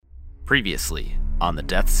Previously on the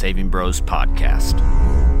Death Saving Bros podcast.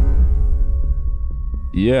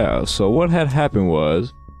 Yeah, so what had happened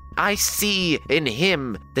was... I see in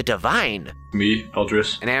him the divine. Me,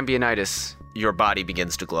 Eldris. And Ambionitis, your body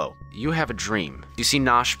begins to glow. You have a dream. You see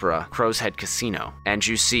Noshpra, Crow's Head Casino, and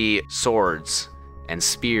you see swords and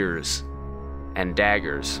spears and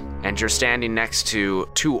daggers, and you're standing next to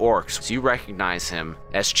two orcs. So you recognize him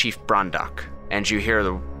as Chief Brondok, and you hear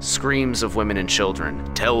the screams of women and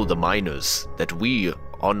children. Tell the miners that we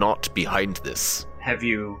are not behind this. Have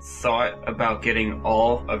you thought about getting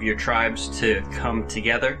all of your tribes to come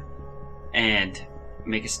together and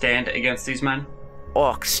make a stand against these men?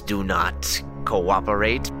 Orcs do not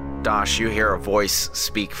cooperate. Dash, you hear a voice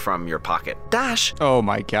speak from your pocket. Dash! Oh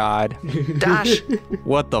my god. Dash!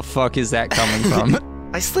 What the fuck is that coming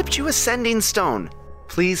from? I slipped you a sending stone.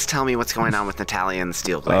 Please tell me what's going on with Natalia and the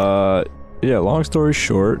Steel Glade. Yeah, long story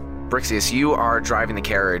short... Brixius, you are driving the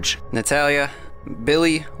carriage. Natalia,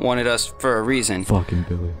 Billy wanted us for a reason. Fucking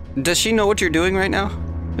Billy. Does she know what you're doing right now?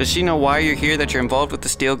 Does she know why you're here, that you're involved with the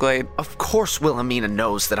Steel Glade? Of course Wilhelmina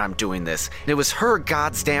knows that I'm doing this. It was her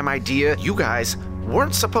goddamn idea you guys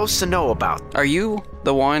weren't supposed to know about. Are you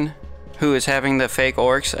the one who is having the fake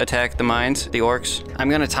orcs attack the mines, the orcs? I'm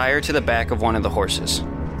gonna tie her to the back of one of the horses.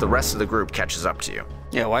 The rest of the group catches up to you.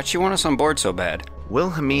 Yeah, why'd she want us on board so bad?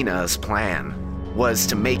 Wilhelmina's plan was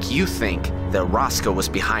to make you think that Roscoe was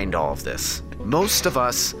behind all of this. Most of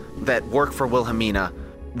us that work for Wilhelmina,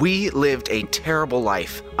 we lived a terrible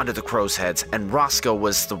life under the Crow's Heads, and Roscoe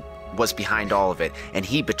was behind all of it, and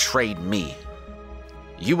he betrayed me.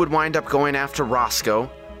 You would wind up going after Roscoe,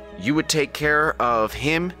 you would take care of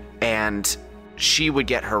him, and she would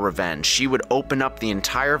get her revenge. She would open up the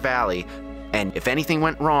entire valley, and if anything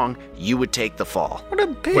went wrong, you would take the fall. What a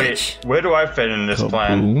bitch. Wait, where do I fit in this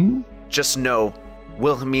plan? Just know,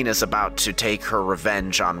 Wilhelmina's about to take her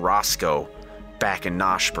revenge on Roscoe back in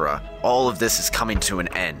Noshpra. All of this is coming to an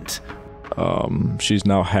end. She's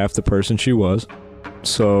now half the person she was.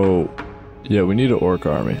 So, yeah, we need an orc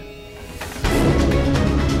army.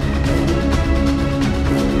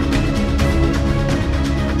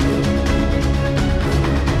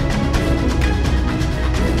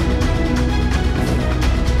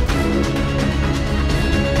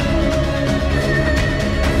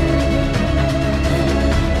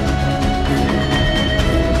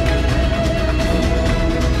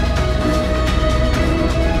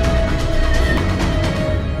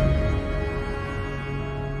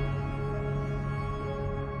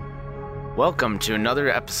 Welcome to another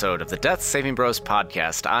episode of the Death Saving Bros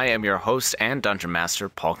podcast. I am your host and dungeon master,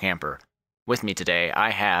 Paul Camper. With me today, I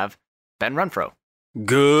have Ben Renfro.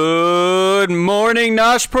 Good morning,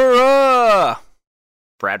 Noshpra!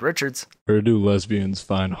 Brad Richards. Where do lesbians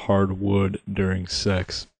find hard wood during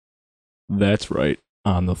sex? That's right,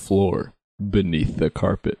 on the floor, beneath the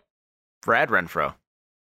carpet. Brad Renfro.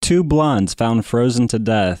 Two blondes found frozen to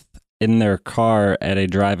death in their car at a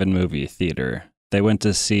drive-in movie theater. They went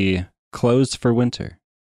to see Closed for Winter.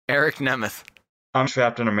 Eric Nemeth. I'm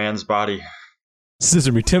trapped in a man's body.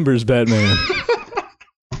 Scissor me timbers, Batman.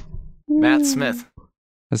 Matt Smith.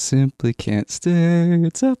 I simply can't stay.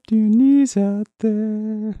 It's up to your knees out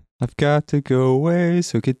there. I've got to go away,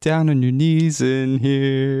 so get down on your knees in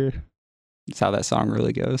here. That's how that song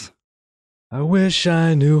really goes. I wish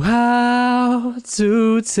I knew how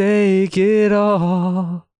to take it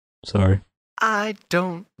all. Sorry. I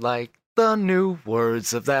don't like the new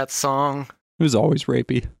words of that song. It was always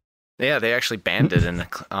rapey. Yeah, they actually banned it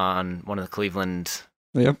on one of the Cleveland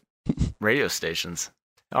radio stations.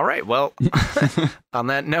 All right, well, on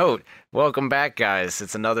that note, welcome back, guys.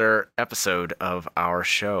 It's another episode of our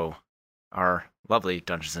show, our lovely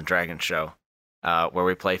Dungeons & Dragons show, where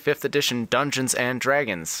we play 5th edition Dungeons &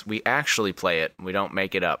 Dragons. We actually play it. We don't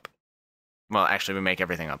make it up. Well, actually, we make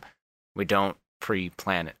everything up. We don't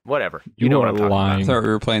pre-plan it. Whatever. You know what I'm talking I about. thought we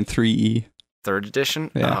were playing 3E. 3rd edition?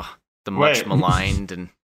 Yeah. Oh, the much maligned and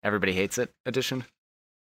everybody hates it edition.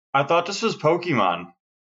 I thought this was Pokemon.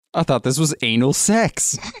 I thought this was anal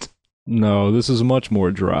sex. No, this is much more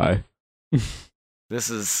dry. This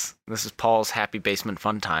is Paul's happy basement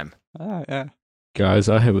fun time. Ah, yeah. Guys,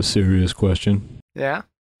 I have a serious question. Yeah?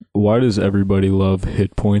 Why does everybody love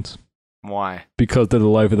hit points? Why? Because they're the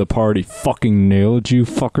life of the party. Fucking nailed you,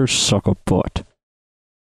 fuckers. Suck a butt.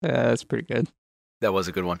 Yeah, that's pretty good. That was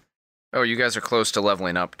a good one. Oh, you guys are close to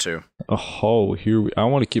leveling up, too. Oh, I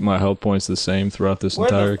want to keep my health points the same throughout this entire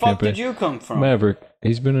campaign. Where the fuck did you come from? Maverick.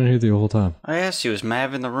 He's been in here the whole time. I asked you, is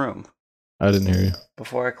Mav in the room? I didn't hear you.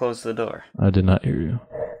 Before I closed the door. I did not hear you.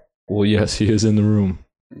 Well, yes, he is in the room.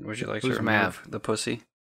 Would you like Who's to remove Mav? the pussy?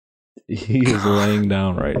 He is laying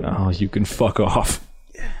down right now. You can fuck off.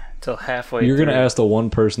 till halfway. You're gonna through. ask the one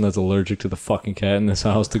person that's allergic to the fucking cat in this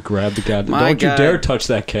house to grab the cat. My Don't you God. dare touch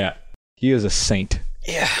that cat. He is a saint.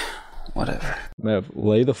 Yeah, whatever. Mav,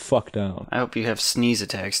 lay the fuck down. I hope you have sneeze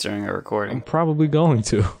attacks during our I'm recording. probably going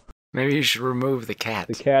to. Maybe you should remove the cat.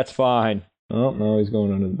 The cat's fine. Oh, no, he's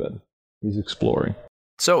going under the bed. He's exploring.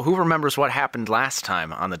 So, who remembers what happened last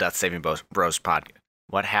time on the Death Saving Bros podcast?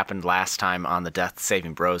 What happened last time on the Death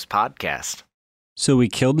Saving Bros podcast? So we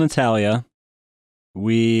killed Natalia.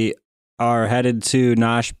 We are headed to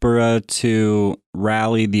Noshbara to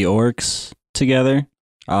rally the orcs together.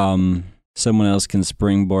 Someone else can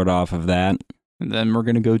springboard off of that. And then we're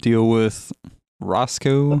going to go deal with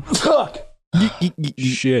Roscoe Fuck!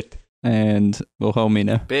 Shit. and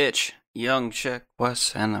Wilhelmina. Bitch, young chick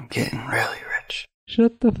was, and I'm getting really rich.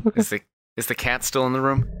 Shut the fuck up. Is the cat still in the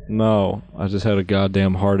room? No, I just had a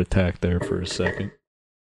goddamn heart attack there for a second.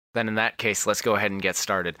 Then in that case, let's go ahead and get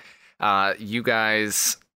started. You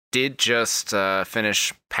guys did just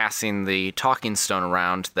finish passing the talking stone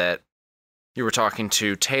around that you were talking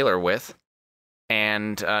to Taylor with,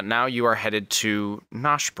 and now you are headed to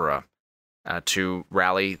Noshbara to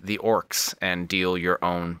rally the orcs and deal your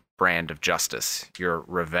own brand of justice, your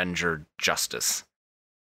Revenger justice.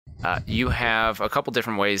 You have a couple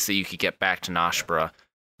different ways that you could get back to Noshbara.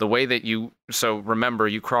 The way that so remember,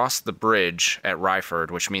 you cross the bridge at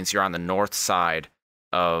Ryford, which means you're on the north side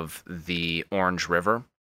of the Orange River.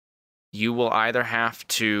 You will either have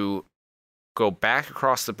to go back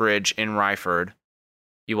across the bridge in Ryford,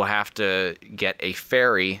 you will have to get a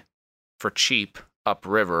ferry for cheap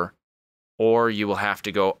upriver, or you will have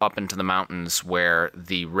to go up into the mountains where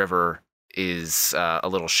the river is a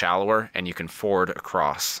little shallower and you can ford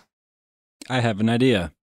across. I have an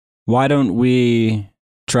idea. Why don't we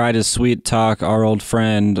try to sweet talk our old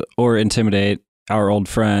friend or intimidate our old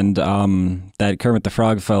friend, that Kermit the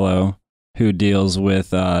Frog fellow who deals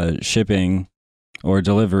with shipping or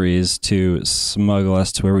deliveries to smuggle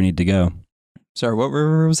us to where we need to go. Sorry, what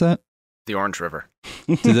river was that? The Orange River.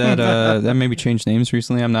 Did that maybe change names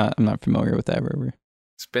recently? I'm not familiar with that river.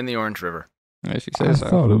 It's been the Orange River. If you I say so.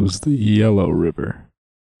 thought it was the Yellow River.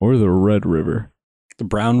 Or the Red River. The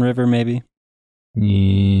Brown River, maybe?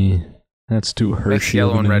 Yeah, that's too Hershey. Mix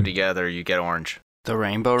yellow of a and red name. together, you get orange. The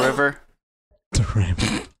Rainbow River? The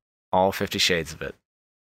rainbow. All 50 shades of it.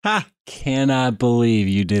 Ha! Cannot believe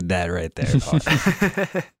you did that right there,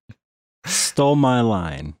 Paul. Stole my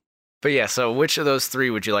line. But yeah, so which of those three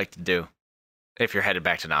would you like to do? If you're headed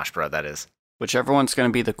back to Noshbara, that is. Whichever one's going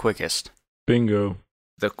to be the quickest. Bingo.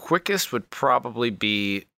 The quickest would probably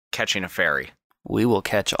be catching a ferry. We will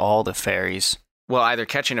catch all the ferries. Well, either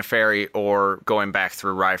catching a ferry or going back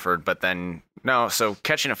through Ryford, but then... No, so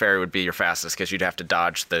catching a ferry would be your fastest, because you'd have to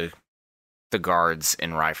dodge the guards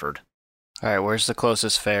in Ryford. All right, where's the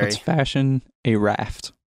closest ferry? Let's fashion a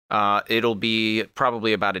raft. It'll be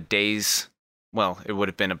probably about a day's... Well, it would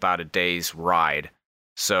have been about a day's ride.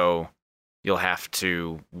 So you'll have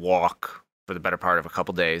to walk for the better part of a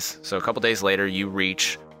couple days. So a couple days later, you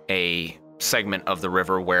reach a segment of the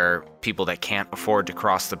river where people that can't afford to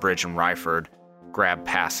cross the bridge in Ryford grab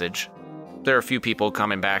passage. There are a few people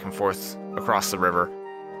coming back and forth across the river,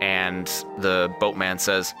 and the boatman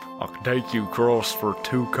says, I can take you across for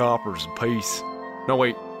 2 coppers apiece. No,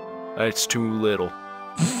 wait, that's too little.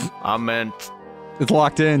 I meant It's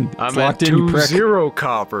locked in. It's I locked meant in, you 2 prick. 0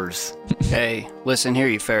 coppers. Hey, listen here,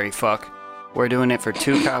 you fairy fuck. We're doing it for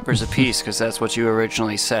 2 coppers apiece because that's what you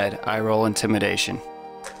originally said. I roll intimidation.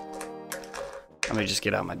 Let me just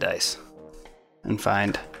get out my dice and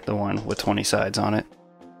find the one with 20 sides on it.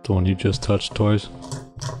 The one you just touched twice.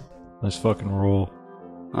 Nice fucking roll.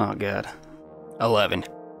 Oh, God. 11.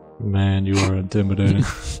 Man, you are intimidating.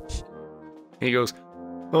 He goes,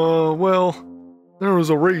 well, there was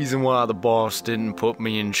a reason why the boss didn't put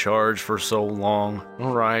me in charge for so long.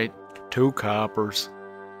 All right, 2 coppers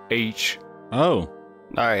each. Oh. All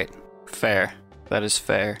right. Fair. That is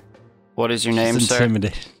fair. What is your name, She's sir?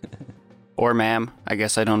 intimidated. Or ma'am. I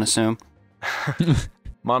guess I don't assume.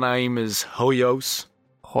 My name is Hoyos.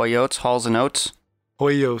 Hoyotes, Halls and Oats?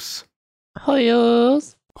 Hoyos.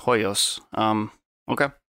 Hoyos. Okay.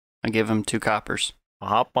 I give him 2 coppers.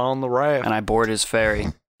 Hop on the raft. And I board his ferry.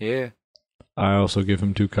 Yeah. I also give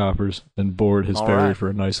him 2 coppers and board his All ferry right. for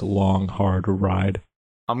a nice long, hard ride.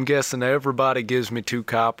 I'm guessing everybody gives me 2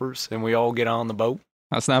 coppers and we all get on the boat.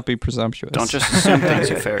 Let's not be presumptuous. Don't just assume things,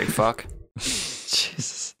 you fairy fuck.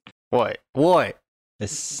 Jesus. What? What? A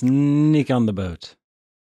sneak on the boat.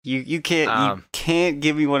 You can't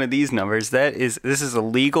give me one of these numbers. This is a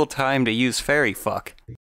legal time to use fairy fuck.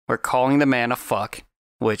 We're calling the man a fuck,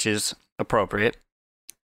 which is appropriate.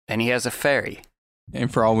 And he has a ferry.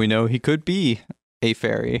 And for all we know, he could be a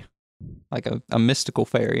fairy, like a mystical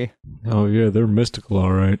fairy. Oh yeah, they're mystical,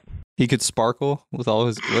 all right. He could sparkle with all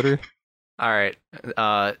his glitter. All right,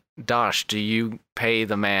 Dosh, do you pay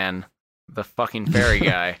the man, the fucking fairy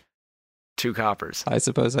guy, 2 coppers? I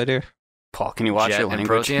suppose I do. Paul, can you watch Jet your and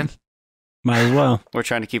language? Prothean? Might as well. We're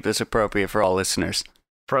trying to keep this appropriate for all listeners.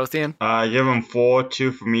 Prothean? Give him 4,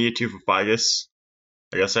 2 for me, 2 for Figus.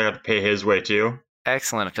 I guess I got to pay his way too.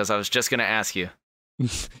 Excellent, because I was just going to ask you.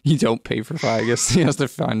 You don't pay for Figus. He has to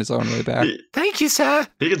find his own way back. Thank you, sir.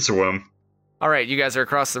 He can swim. All right, you guys are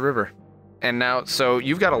across the river. And now, so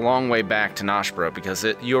you've got a long way back to Noshbro because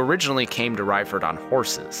you originally came to Ryford on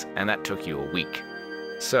horses, and that took you a week.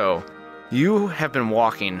 So you have been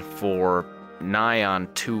walking for nigh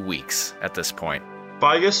on 2 weeks at this point.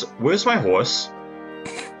 Figus, where's my horse?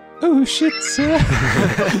 Oh shit, sir.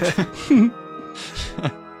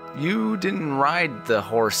 You didn't ride the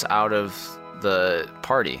horse out of the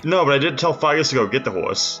party. No, but I did tell Figus to go get the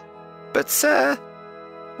horse. But sir,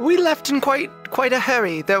 we left in quite a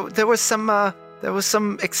hurry. There was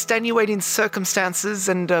some extenuating circumstances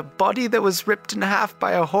and a body that was ripped in half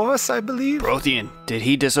by a horse, I believe. Prothean, did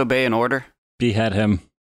he disobey an order? Behead him.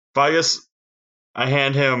 Figus, I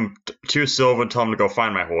hand him 2 silver and tell him to go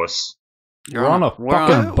find my horse. We're on a we're on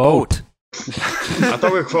fucking a boat. I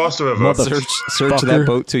thought we crossed the river. Search that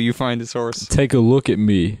boat till you find his horse. Take a look at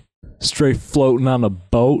me. Straight floating on a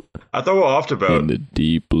boat I thought we were off the in boat. the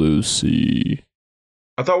deep blue sea.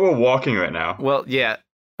 I thought we were walking right now. Well, yeah.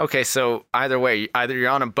 Okay, so either way, either you're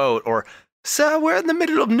on a boat or Sir, we're in the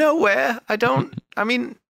middle of nowhere. I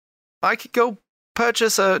mean, I could go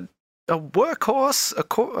purchase a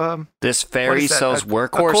workhorse, This what fairy is that, sells a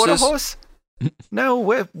quarter workhorses? horse? No,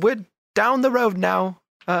 we're down the road now,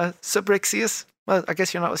 Sir Brixius. Well, I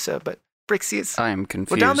guess you're not a sir, but Brixius. I am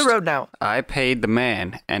confused. We're down the road now. I paid the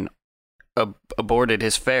man and aborted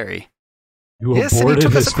his ferry. You Yes, and he aborted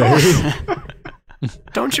took us his ferry?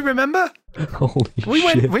 Don't you remember? Holy We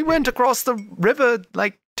shit. went across the river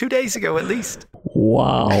like 2 days ago at least.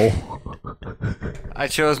 Wow. I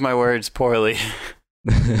chose my words poorly.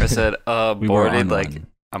 I said We were on aborted like one.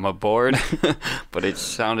 I'm aboard, but it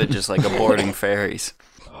sounded just like aborting ferries.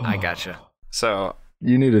 I gotcha. So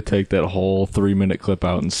You need to take that whole 3-minute clip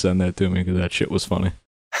out and send that to me because that shit was funny.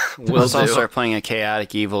 let's all start playing a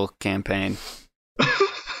chaotic evil campaign.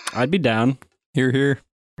 I'd be down. Here.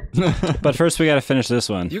 But first we gotta finish this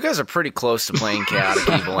one. You guys are pretty close to playing Chaotic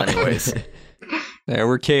Evil anyways. Yeah,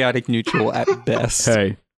 we're chaotic neutral at best.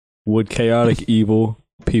 Hey, would chaotic evil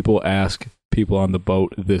people ask people on the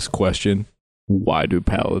boat this question? Why do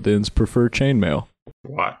paladins prefer chainmail?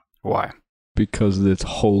 Why? Why? Because it's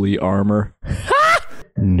holy armor.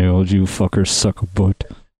 Nailed you fuckers, suck a butt.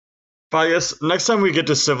 Figus, next time we get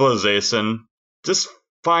to civilization, just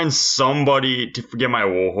find somebody to get my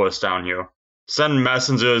warhorse down here. Send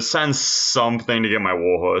messengers, send something to get my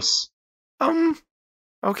warhorse.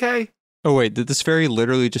 Okay. Oh wait, did this ferry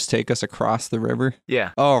literally just take us across the river?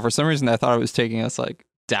 Yeah. Oh, for some reason I thought it was taking us like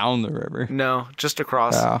down the river. No, just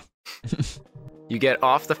across. Ah. You get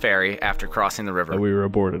off the ferry after crossing the river. That we were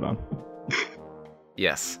aborted on.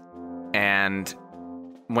 Yes. And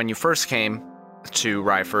when you first came to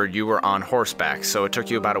Ryford, you were on horseback, so it took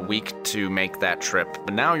you about a week to make that trip.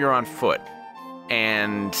 But now you're on foot.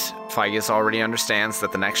 And Figus already understands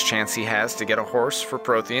that the next chance he has to get a horse for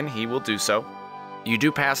Prothean, he will do so. You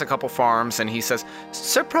do pass a couple farms, and he says,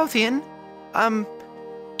 Sir Prothean,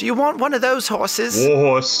 do you want one of those horses?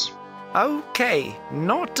 Warhorse. Okay,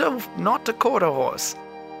 not a quarter horse.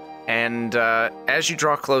 and as you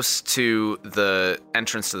draw close to the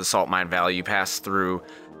entrance to the Salt Mine Valley, you pass through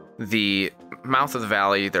the mouth of the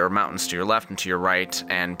valley. There are mountains to your left and to your right,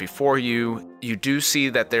 and before you do see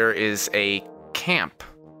that there is a camp.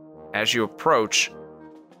 As you approach,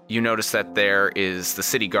 you notice that there is the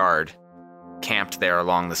city guard camped there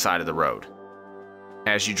along the side of the road.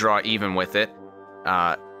 As you draw even with it,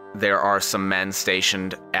 there are some men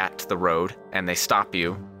stationed at the road, and they stop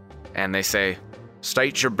you, and they say,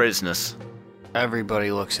 "State your business."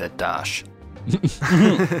 Everybody looks at Dash.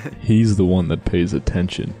 He's the one that pays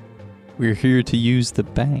attention. We're here to use the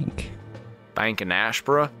bank. Bank in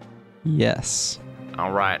Ashborough? Yes.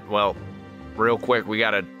 All right, well, real quick, we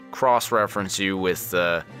gotta cross-reference you with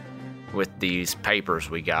these papers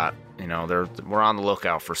we got. You know, we're on the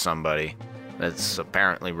lookout for somebody that's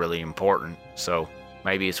apparently really important, so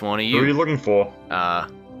maybe it's one of you. Who are you looking for?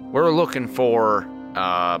 We're looking for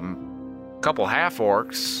a couple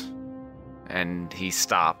half-orcs, and he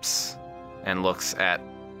stops and looks at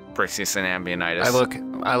Brixius and Ambionitis.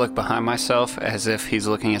 I look behind myself as if he's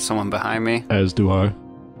looking at someone behind me. As do I.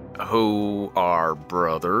 Who are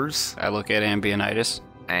brothers. I look at Ambionitis.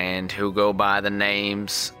 and who go by the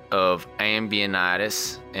names of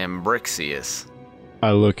Ambionitis and Brixius.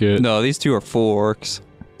 I look at. No, these two are full orcs.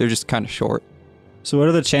 They're just kind of short. So what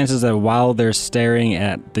are the chances that while they're staring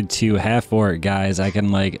at the two half-orc guys, I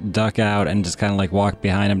can, like, duck out and just kind of, like, walk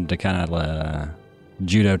behind them to kind of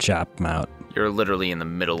judo chop them out? You're literally in the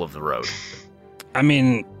middle of the road. I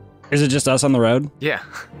mean, is it just us on the road? Yeah.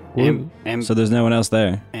 So there's no one else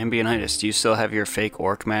there? Ambionitis, do you still have your fake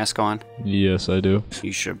orc mask on? Yes, I do.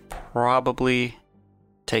 You should probably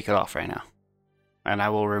take it off right now. And I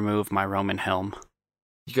will remove my Roman helm.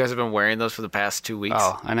 You guys have been wearing those for the past 2 weeks?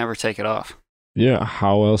 Oh, I never take it off. Yeah,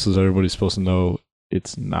 how else is everybody supposed to know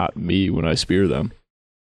it's not me when I spear them?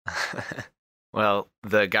 Well,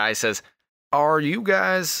 the guy says, are you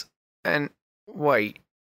guys... And wait,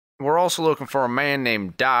 we're also looking for a man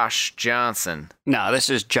named Dash Johnson. No, this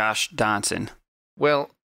is Josh Donson.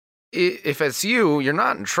 Well, if it's you, you're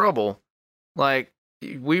not in trouble. Like,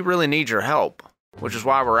 we really need your help, which is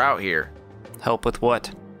why we're out here. Help with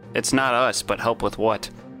what? It's not us, but help with what?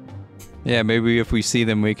 Yeah, maybe if we see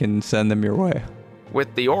them, we can send them your way.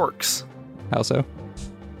 With the orcs. How so?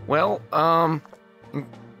 Well, in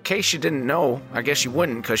case you didn't know, I guess you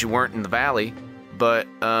wouldn't because you weren't in the valley, but,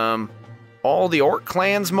 all the orc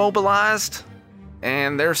clans mobilized,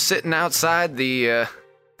 and they're sitting outside the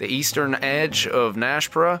eastern edge of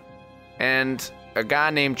Nashpra, and a guy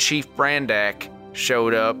named Chief Brandak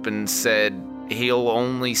showed up and said he'll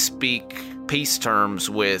only speak peace terms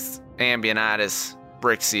with Ambionitis,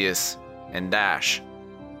 Brixius, and Dash.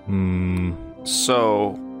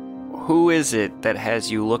 So, who is it that has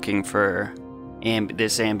you looking for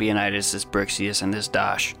this Ambionitis, this Brixius, and this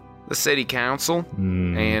Dash? The city council,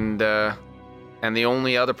 and the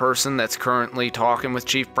only other person that's currently talking with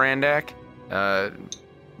Chief Brandak,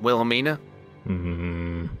 Wilhelmina. So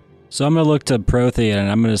I'm going to look to Prothean and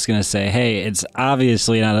I'm just going to say, hey, it's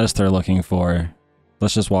obviously not us they're looking for.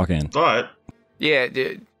 Let's just walk in. Alright. Yeah,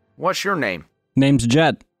 what's your name? Name's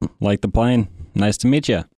Jet, like the plane. Nice to meet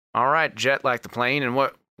you. All right, Jet like the plane, and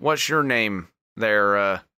what's your name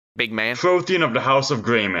there, big man? Prothean of the House of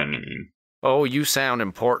Greyman. Oh, you sound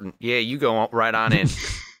important. Yeah, you go right on in.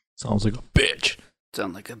 Sounds like a bitch.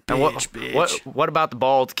 Sound like a And bitch. what about the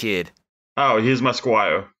bald kid? Oh, he's my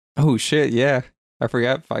squire. Oh, shit, yeah. I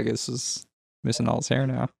forgot Figus is missing all his hair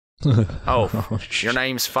now. Oh, your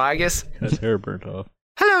name's Figus? His hair burnt off.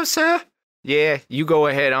 Hello, sir. Yeah, you go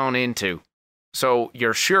ahead on into. So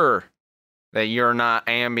you're sure that you're not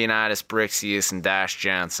Ambionitis, Brixius, and Dash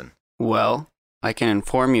Johnson? Well, I can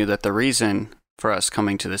inform you that the reason for us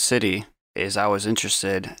coming to the city is I was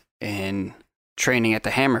interested in training at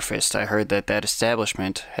the Hammer Fist. I heard that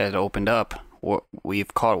establishment had opened up.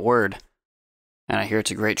 We've caught word, and I hear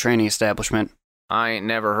it's a great training establishment. I ain't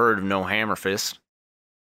never heard of no Hammer Fist.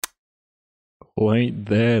 Well, ain't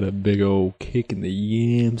that a big old kick in the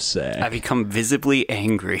yam sack? I become visibly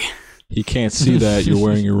angry. He can't see that you're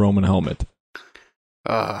wearing your Roman helmet.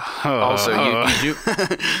 Also, you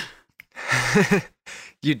do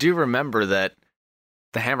you do remember that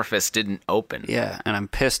the Hammer Fist didn't open. Yeah, and I'm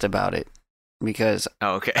pissed about it because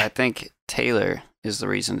okay. I think Taylor is the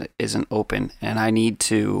reason it isn't open, and I need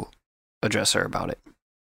to address her about it.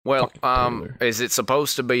 Well, is it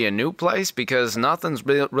supposed to be a new place? Because nothing's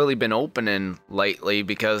really been opening lately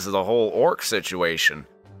because of the whole orc situation.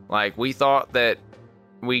 Like, we thought that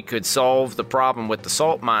we could solve the problem with the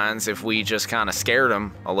salt mines if we just kind of scared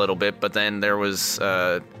them a little bit, but then there was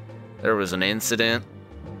an incident,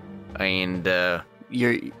 and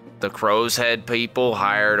the Crow's Head people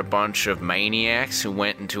hired a bunch of maniacs who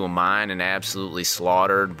went into a mine and absolutely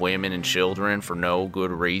slaughtered women and children for no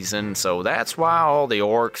good reason. So that's why all the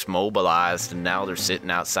orcs mobilized, and now they're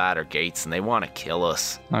sitting outside our gates and they want to kill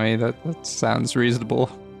us. I mean, that sounds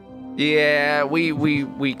reasonable. Yeah,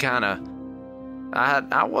 we kind of...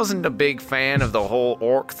 I wasn't a big fan of the whole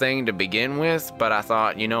orc thing to begin with, but I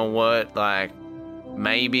thought, you know what, like,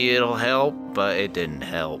 maybe it'll help, but it didn't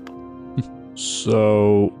help.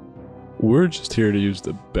 So, we're just here to use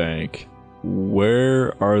the bank.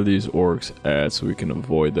 Where are these orcs at so we can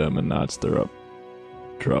avoid them and not stir up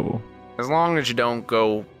trouble? As long as you don't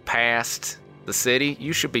go past the city,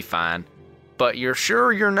 you should be fine. But you're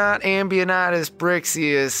sure you're not Ambionitis,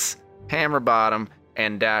 Brixius, Hammerbottom,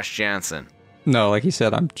 and Dash Jansen? No, like he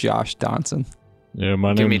said, I'm Josh Donson. Yeah,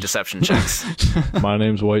 my Give me name's deception checks. my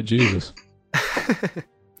name's White Jesus.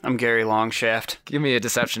 I'm Gary Longshaft. Give me a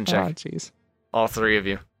deception check. Oh, jeez. All three of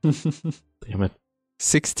you. Damn it.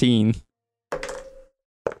 16.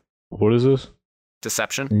 What is this?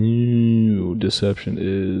 Deception? Ooh, deception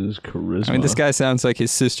is charisma. I mean, this guy sounds like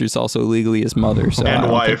his sister's also legally his mother, so And I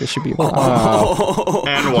don't wife. think it should be a problem.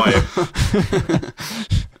 And wife.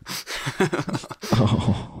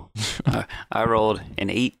 Oh, I rolled an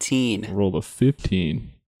 18. rolled a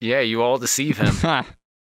 15. Yeah, you all deceive him. Ha.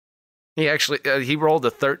 He actually he rolled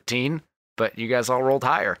a 13, but you guys all rolled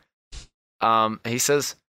higher. He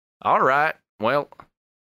says, "All right, well,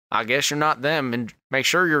 I guess you're not them, and make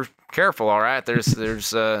sure you're careful. All right, there's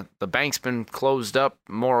the bank's been closed up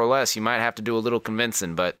more or less. You might have to do a little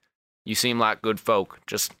convincing, but you seem like good folk.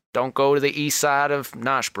 Just don't go to the east side of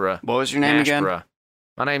Nashborough. What was your name again? Nashborough.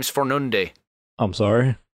 My name's Fornundi. I'm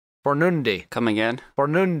sorry. Fornundi. Come again.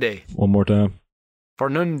 Fornundi. One more time.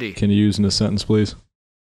 Fornundi. Can you use in a sentence, please?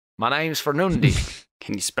 My name's Fornundi.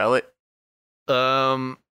 Can you spell it?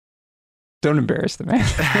 Don't embarrass the man.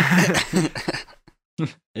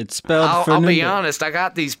 It's spelled I'll be Fernando. honest. I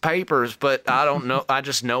got these papers, but I don't know. I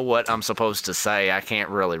just know what I'm supposed to say. I can't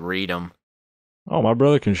really read them. Oh, my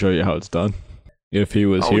brother can show you how it's done. If he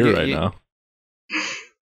was Oh, here yeah, right yeah. now.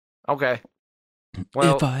 Okay.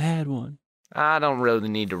 Well, If I had one. I don't really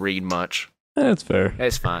need to read much. That's fair.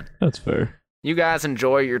 It's fine. That's fair. You guys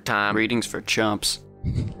enjoy your time. Readings for chumps.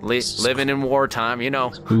 Living in wartime, you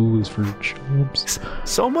know. School is for chumps.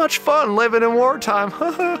 So much fun living in wartime.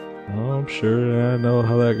 Oh, I'm sure I know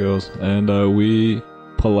how that goes. And we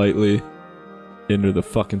politely enter the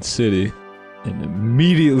fucking city and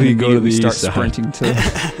immediately go to the start east side. sprinting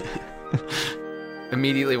to.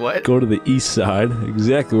 Immediately what? Go to the east side,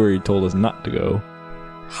 exactly where he told us not to go.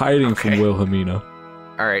 Hiding from Okay. Wilhelmina.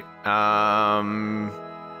 All right.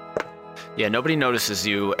 Yeah, nobody notices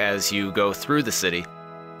you as you go through the city,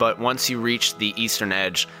 but once you reach the eastern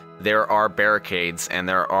edge, there are barricades and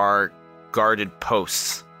there are guarded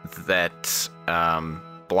posts that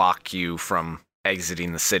block you from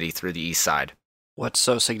exiting the city through the east side. What's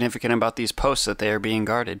so significant about these posts that they are being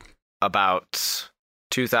guarded? About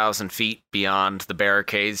 2,000 feet beyond the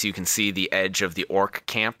barricades, you can see the edge of the orc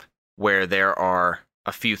camp, where there are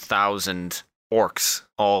a few thousand orcs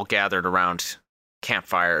all gathered around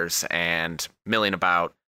campfires and milling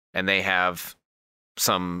about, and they have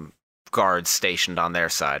some guards stationed on their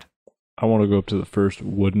side. I want to go up to the first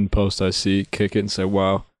wooden post I see, kick it, and say,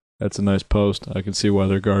 wow, that's a nice post. I can see why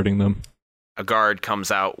they're guarding them. A guard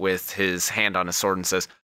comes out with his hand on his sword and says,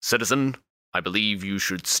 "Citizen, I believe you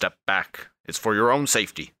should step back. It's for your own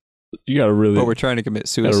safety." You got a really, But we're trying to commit got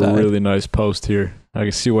suicide. a really nice post here. I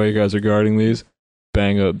can see why you guys are guarding these.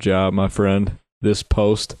 Bang up job, my friend. This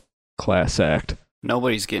post, class act.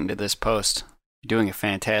 Nobody's getting to this post. You're doing a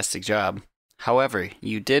fantastic job. However,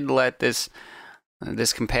 you did let this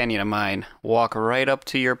companion of mine walk right up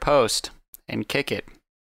to your post and kick it.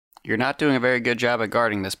 You're not doing a very good job at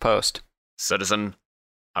guarding this post. "Citizen,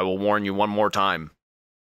 I will warn you one more time.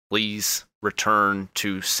 Please return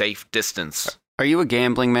to safe distance. Are you a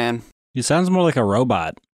gambling man? He sounds more like a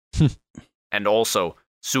robot. And also,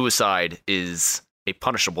 suicide is a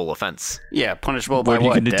punishable offense. Yeah, punishable by What are you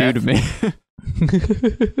what? going to do to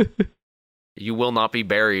me? You will not be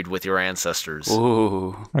buried with your ancestors.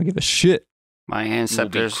 Ooh, I don't give a shit. my You will be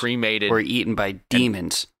ancestors cremated were eaten by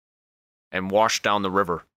demons. and washed down the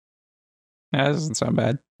river. That doesn't sound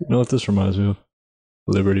bad. You know what this reminds me of?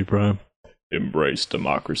 Liberty Prime. Embrace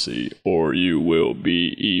democracy, or you will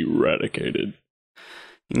be eradicated.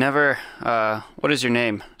 You never, what is your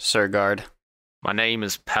name, Sir Guard? My name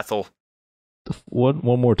is Pethel. What?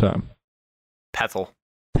 One more time. Pethel.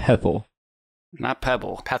 Pethel. Not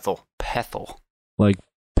Pebble. Pethel. Pethel. Like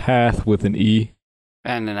path with an E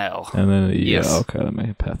And an L. and then an E. Yes. Yeah, okay, that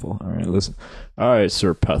made Pethel. All right, listen. All right,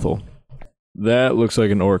 Sir Pethel. That looks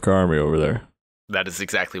like an orc army over there. That is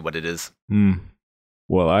exactly what it is.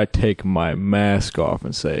 Well, I take my mask off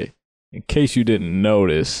and say, in case you didn't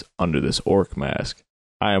notice under this orc mask,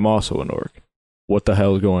 I am also an orc. What the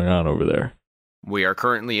hell is going on over there? We are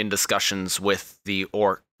currently in discussions with the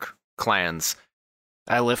orc clans.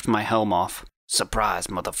 I lift my helm off. Surprise,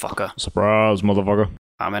 motherfucker. Surprise, motherfucker.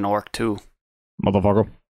 I'm an orc too. Motherfucker.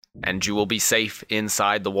 And you will be safe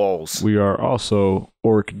inside the walls. We are also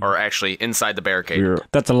orc. Or actually, inside the barricade.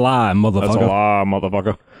 That's a lie, motherfucker. That's a lie,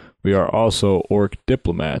 motherfucker. We are also orc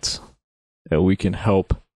diplomats. And we can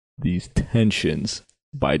help these tensions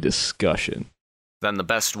by discussion. Then the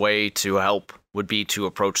best way to help would be to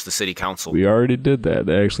approach the city council. We already did that.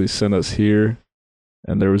 They actually sent us here.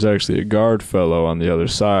 And there was actually a guard fellow on the other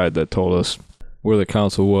side that told us where the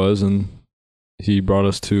council was, and he brought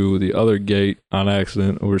us to the other gate on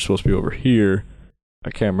accident. We were supposed to be over here. I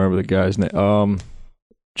can't remember the guy's name.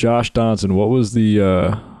 Josh Donson. What was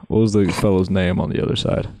the fellow's name on the other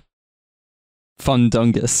side?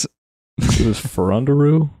 Fundungus. It was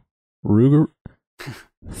Ferundaru? Ruger?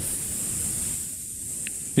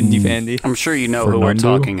 Findy Fandy. I'm sure you know who we're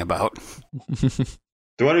Fernando? talking about.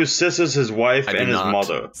 The one who scissors his wife I do and his not.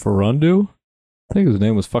 mother. Ferundu? I think his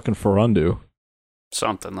name was fucking Ferundu.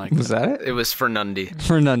 Something like Was that. that it? It was Fernundi.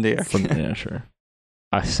 Fernandia. Yeah, sure.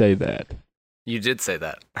 I say that. You did say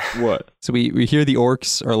that. What? So we hear the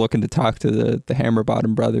orcs are looking to talk to the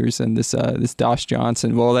Hammerbottom brothers and this Dosh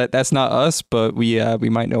Johnson. Well, that's not us, but we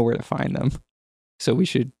might know where to find them. So we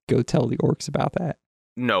should go tell the orcs about that.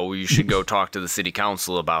 No, you should go talk to the city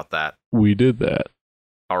council about that. We did that.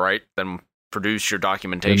 All right, then produce your They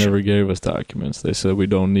documentation. never gave us documents. They said we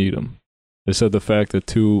don't need them. They said the fact that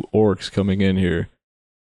 2 orcs coming in here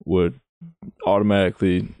would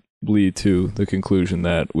automatically lead to the conclusion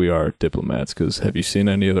that we are diplomats. Because have you seen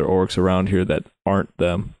any other orcs around here that aren't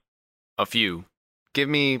them? A few. Give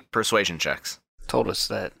me persuasion checks. Told us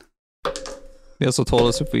that. They also told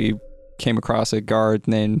us if we came across a guard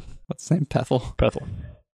named, what's his name, Pethel? Bethel.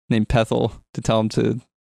 Named Pethel, to tell them to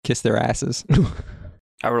kiss their asses.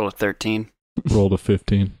 I rolled a 13. Rolled a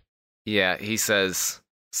 15. Yeah, he says,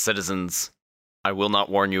 "Citizens, I will not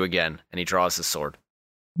warn you again." And he draws his sword.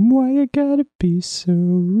 Why you gotta be so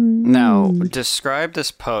rude? Now, describe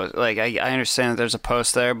this post. Like, I understand that there's a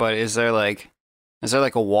post there, but is there like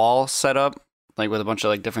a wall set up, like with a bunch of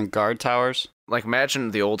like different guard towers? Like,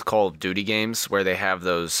 imagine the old Call of Duty games where they have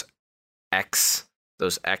those X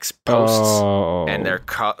posts, Oh. and they're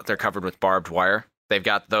covered with barbed wire. They've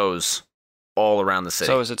got those all around the city.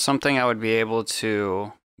 So is it something I would be able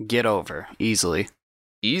to get over easily?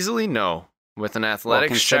 Easily, no. With an Well,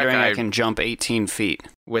 athletics check, considering I can jump 18 feet.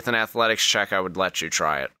 with an athletics check, I would let you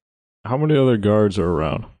try it. How many other guards are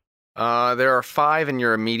around? There are 5 in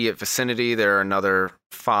your immediate vicinity. There are another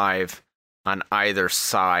 5 on either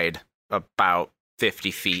side, about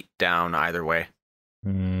 50 feet down either way.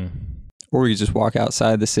 Or we could just walk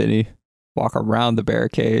outside the city, walk around the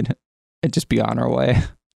barricade, and just be on our way.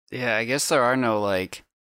 Yeah, I guess there are no like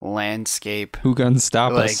landscape. Who gonna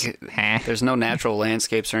stop us? Like, there's no natural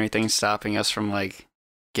landscapes or anything stopping us from like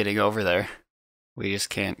getting over there. We just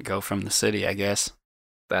can't go from the city, I guess.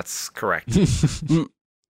 That's correct.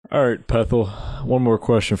 All right, Pethel. One more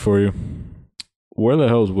question for you. Where the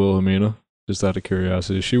hell is Wilhelmina? Just out of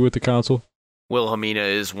curiosity. Is she with the council? Wilhelmina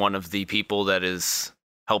is one of the people that is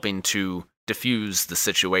helping to diffuse the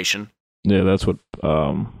situation. Yeah, that's what.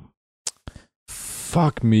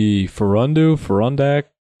 Fuck me. Ferundu? Ferundak?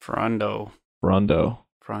 Ferundo. Ferundo.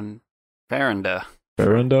 Farronda.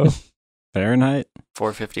 Ferundo? Fahrenheit?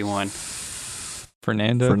 451.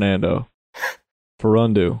 Fernando. Fernando.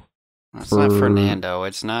 Ferundu. It's not Fernando.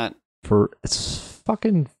 It's not. It's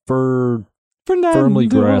fucking Fernando. Fernando. Firmly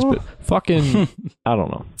grasp it. Fucking, I don't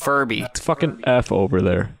know. Furby. It's fucking F over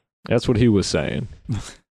there. That's what he was saying.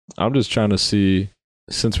 I'm just trying to see,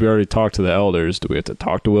 since we already talked to the elders, do we have to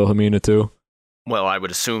talk to Wilhelmina too? Well, I would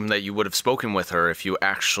assume that you would have spoken with her if you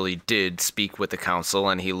actually did speak with the council,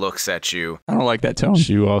 and he looks at you. I don't like that tone.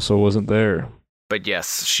 She also wasn't there. But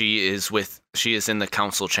yes, she is in the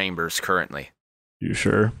council chambers currently. You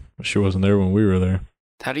sure? She wasn't there when we were there.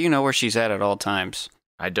 How do you know where she's at all times?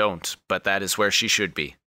 I don't, but that is where she should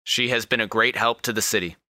be. She has been a great help to the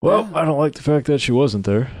city. Well, I don't like the fact that she wasn't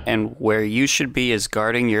there. And where you should be is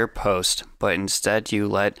guarding your post, but instead you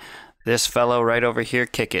let this fellow right over here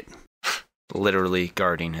kick it. Literally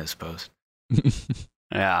guarding his post.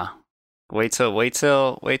 Yeah. Wait till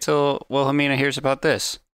Wilhelmina hears about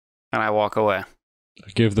this. And I walk away. I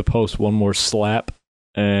give the post one more slap,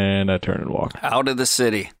 and I turn and walk. Out of the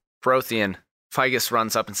city. Prothean, Figus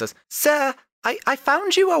runs up and says, Sir, I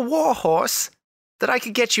found you a war horse that I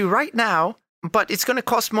could get you right now, but it's going to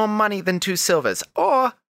cost more money than 2 silvers.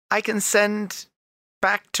 Or I can send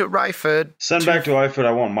back to Ryford. Send back to Eiford,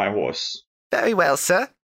 I want my horse. Very well, sir.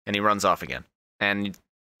 and he runs off again. And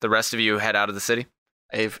the rest of you head out of the city?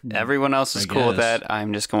 If everyone else is cool with that,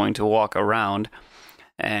 I'm just going to walk around.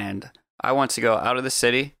 And I want to go out of the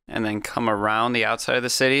city and then come around the outside of the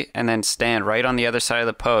city and then stand right on the other side of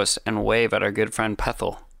the post and wave at our good friend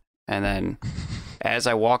Pethel. And then as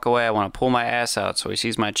I walk away, I want to pull my ass out so he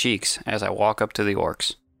sees my cheeks as I walk up to the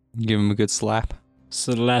orcs. Give him a good slap.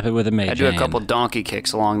 Slap it with a mage I do a hand. couple donkey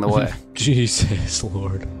kicks along the way. Jesus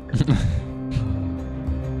Lord.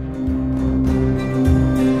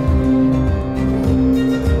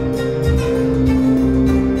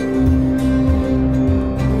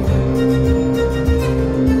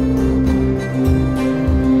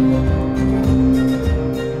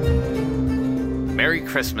 Merry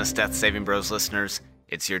Christmas, Death Saving Bros listeners.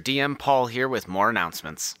 It's your DM Paul here with more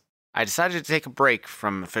announcements. I decided to take a break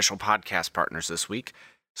from official podcast partners this week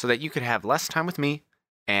so that you could have less time with me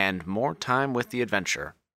and more time with the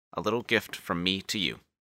adventure. A little gift from me to you.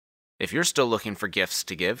 If you're still looking for gifts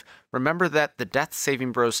to give, remember that the Death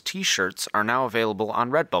Saving Bros t-shirts are now available on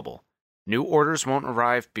Redbubble. New orders won't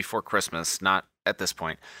arrive before Christmas, not at this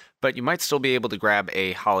point, but you might still be able to grab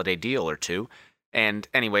a holiday deal or two. And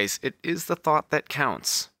anyways, it is the thought that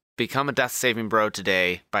counts. Become a Death Saving Bro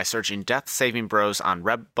today by searching Death Saving Bros on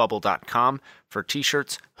Redbubble.com for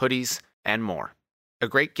t-shirts, hoodies, and more. A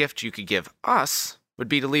great gift you could give us would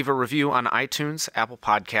be to leave a review on iTunes, Apple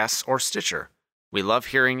Podcasts, or Stitcher. We love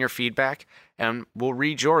hearing your feedback, and we'll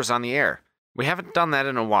read yours on the air. We haven't done that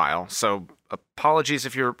in a while, so apologies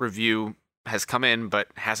if your review has come in but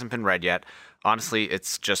hasn't been read yet. Honestly,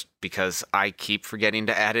 it's just because I keep forgetting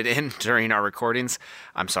to add it in during our recordings.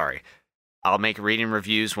 I'm sorry. I'll make reading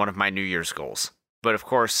reviews one of my New Year's goals. But of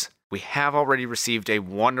course, we have already received a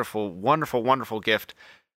wonderful, wonderful, wonderful gift.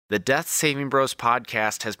 The Death Saving Bros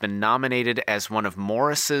podcast has been nominated as one of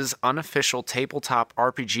Morris's unofficial tabletop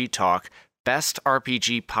RPG Talk Best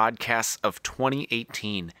RPG Podcasts of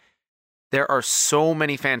 2018. There are so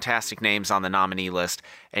many fantastic names on the nominee list,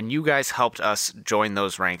 and you guys helped us join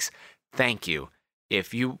those ranks. Thank you.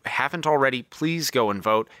 If you haven't already, please go and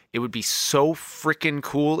vote. It would be so freaking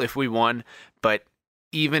cool if we won, but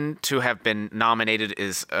even to have been nominated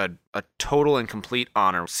is a total and complete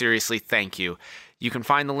honor. Seriously, thank you. You can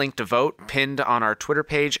find the link to vote pinned on our Twitter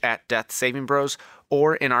page at Death Saving Bros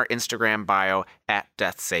or in our Instagram bio at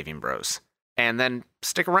Death Saving Bros. And then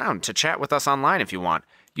stick around to chat with us online if you want.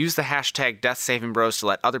 Use the hashtag Death Saving Bros to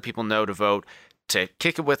let other people know to vote, to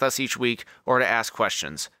kick it with us each week, or to ask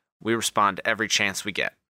questions. We respond every chance we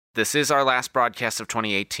get. This is our last broadcast of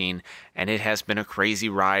 2018, and it has been a crazy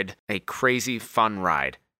ride, a crazy fun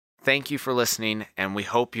ride. Thank you for listening, and we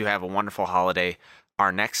hope you have a wonderful holiday.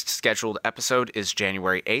 Our next scheduled episode is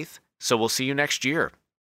January 8th, so we'll see you next year.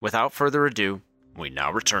 Without further ado, we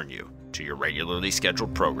now return you to your regularly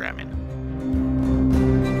scheduled programming.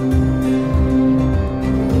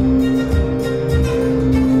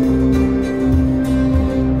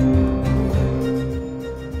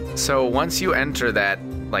 So once you enter that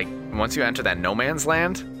no man's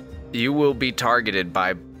land, you will be targeted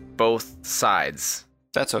by both sides.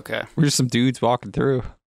 That's okay. We're just some dudes walking through.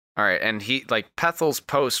 All right, and Pethel's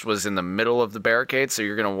post was in the middle of the barricade, so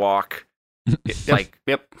you're gonna walk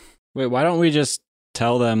Yep. Wait, why don't we just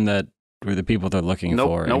tell them that we're the people they're looking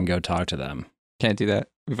for and go talk to them? Can't do that.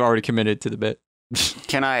 We've already committed to the bit.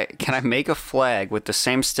 Can I make a flag with the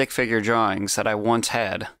same stick figure drawings that I once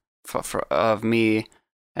had of me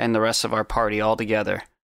and the rest of our party all together,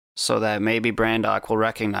 so that maybe Brandok will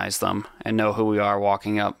recognize them and know who we are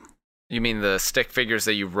walking up? You mean the stick figures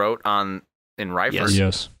that you wrote in Ryford?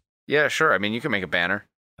 Yes. Yeah, sure. I mean, you can make a banner.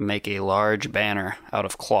 Make a large banner out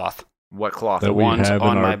of cloth. What cloth? That we ones have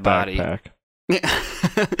on in my our body. backpack.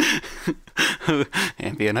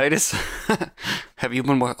 Ambionitis? Have you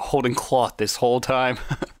been holding cloth this whole time?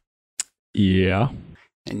 Yeah.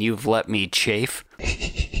 And you've let me chafe?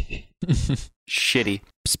 Shitty.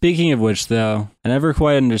 Speaking of which, though, I never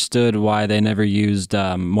quite understood why they never used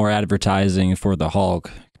more advertising for the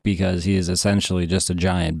Hulk, because he is essentially just a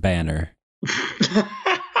giant banner.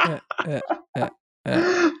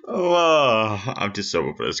 Oh, I'm too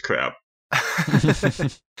sober for this crap.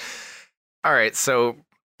 All right, so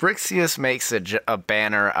Brixius makes a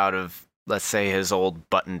banner out of, let's say, his old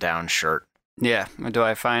button-down shirt. Yeah. Do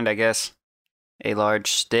I find, I guess, a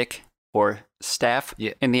large stick or staff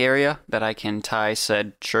in the area that I can tie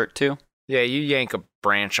said shirt to? Yeah, you yank a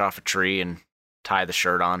branch off a tree and tie the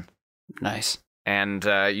shirt on. Nice. And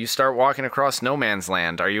you start walking across no man's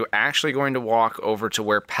land. Are you actually going to walk over to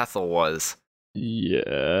where Pethel was?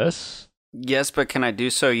 Yes. Yes, but can I do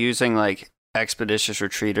so using, like, Expeditious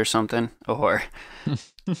Retreat or something? Or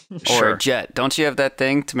Sure. Jet. Don't you have that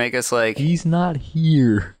thing to make us, like... He's not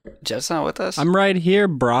here. Jet's not with us? I'm right here,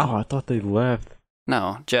 brah. Oh, I thought they left.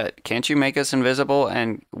 No, Jet, can't you make us invisible?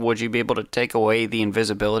 And would you be able to take away the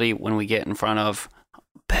invisibility when we get in front of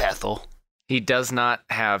Pethel? He does not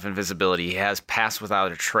have invisibility. He has pass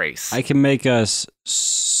without a trace. I can make us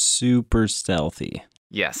super stealthy.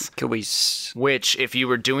 Yes. Could we... Which, if you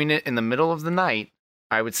were doing it in the middle of the night,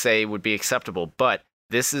 I would say would be acceptable. But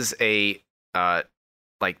this is the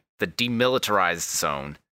demilitarized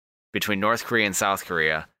zone between North Korea and South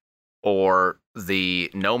Korea, or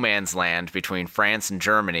the no man's land between France and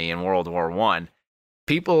Germany in World War I.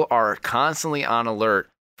 People are constantly on alert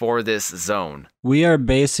for this zone. We are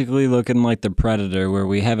basically looking like the Predator, where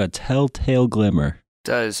we have a telltale glimmer.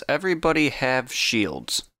 Does everybody have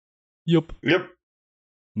shields? Yep.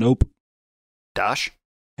 Nope. Dash?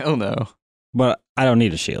 Hell no. But I don't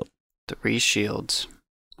need a shield. 3 shields.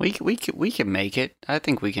 We can make it. I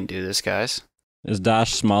think we can do this, guys. Is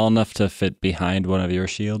Dash small enough to fit behind one of your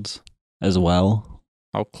shields as well?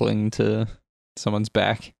 I'll cling to someone's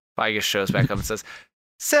back. Vigus shows back up and says,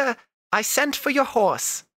 Sir, I sent for your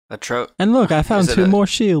horse. And look, I found Is it two a- more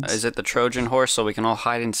shields. Is it the Trojan horse so we can all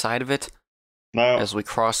hide inside of it No, as we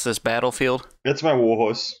cross this battlefield? it's my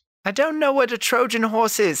warhorse. I don't know what a Trojan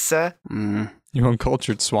horse is, sir. You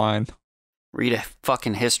uncultured swine. Read a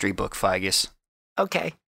fucking history book, Figus.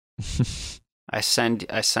 Okay. I send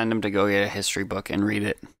him to go get a history book and read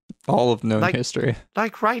it. All of known Like- history.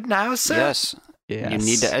 Like right now, sir? Yes. Yes. You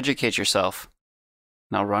need to educate yourself.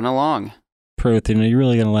 Now run along. Protein, are you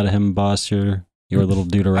really going to let him boss your little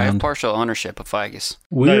dude I have around? partial ownership of Figus.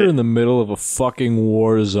 We're in the middle of a fucking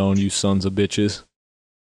war zone, you sons of bitches.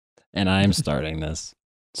 And I am starting this.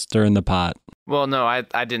 Stirring the pot. well, no, I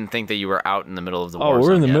didn't think that you were out in the middle of the Oh, war we're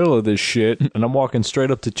zone in the yet. middle of this shit, and I'm walking straight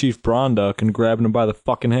up to Chief Bronduck and grabbing him by the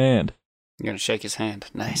fucking hand. You're going to shake his hand.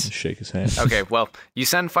 Nice. Shake his hand. Okay, well, you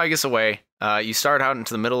send Figus away. You start out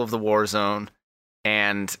into the middle of the war zone,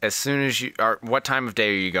 and as soon as you are, what time of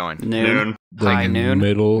day are you going? Noon. The High noon.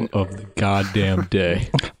 middle of the goddamn day.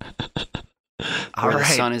 All Where the right.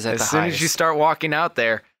 sun is at as the soon as you highest. start walking out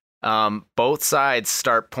there, both sides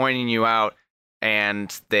start pointing you out,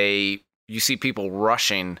 and you see people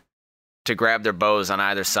rushing to grab their bows on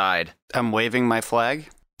either side. I'm waving my flag,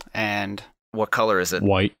 and What color is it?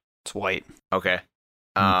 White. it's white. Okay.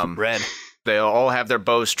 Red. They all have their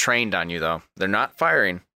bows trained on you, though. They're not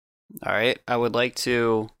firing. All right. I would like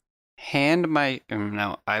to hand my...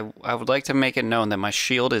 No, I would like to make it known that my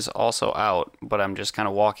shield is also out, but I'm just kind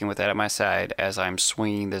of walking with that at my side as I'm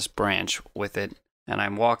swinging this branch with it, and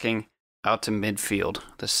I'm walking out to midfield,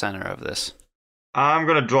 the center of this. I'm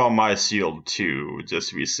gonna draw my shield too, just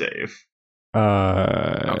to be safe.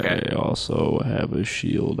 Okay. I also have a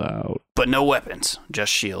shield out. But no weapons,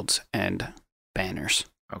 just shields and banners.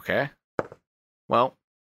 Okay. Well,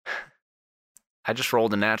 I just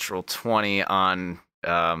rolled a natural 20 on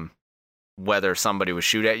whether somebody would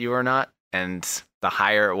shoot at you or not, and the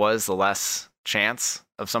higher it was, the less chance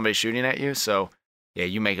of somebody shooting at you. So, yeah,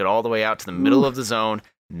 you make it all the way out to the middle of the zone.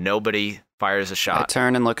 Nobody fires a I shot.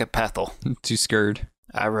 turn and look at Pethel. Too scared.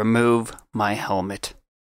 I remove my helmet.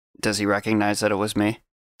 Does he recognize that it was me?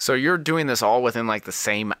 So you're doing this all within like the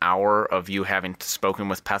same hour of you having spoken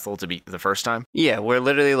with Pethel to be the first time? Yeah, we're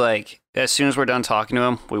literally like, as soon as we're done talking to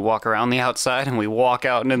him, we walk around the outside and we walk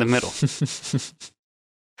out into the middle.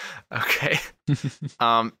 Okay.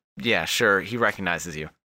 Yeah, sure. He recognizes you.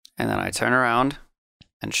 And then I turn around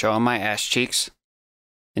and show him my ass cheeks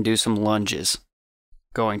and do some lunges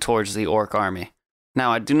going towards the orc army.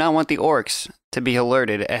 Now, I do not want the orcs to be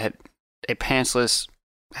alerted at a pantsless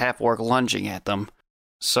half-orc lunging at them.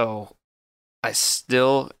 So I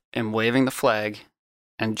still am waving the flag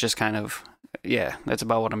and just kind of, yeah, that's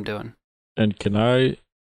about what I'm doing. And can I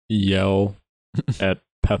yell at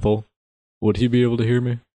Pethel? Would he be able to hear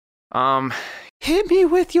me? Hit me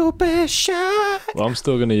with your best shot. Well, I'm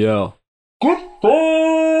still gonna yell.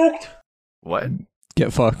 What?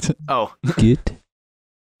 Get fucked. Oh, Get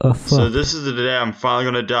a fuck. So this is the day I'm finally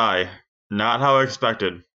gonna die. Not how I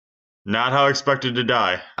expected. Not how I expected to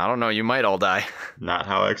die. I don't know. You might all die. Not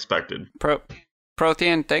how I expected.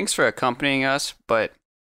 Prothean, thanks for accompanying us, but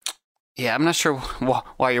yeah, I'm not sure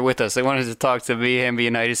why you're with us. They wanted to talk to me,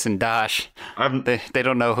 Ambionitis, and Dash. They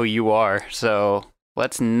don't know who you are, so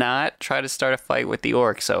let's not try to start a fight with the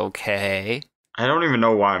orcs, okay? I don't even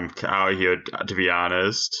know why I'm out here, to be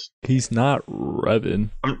honest. He's not Revan.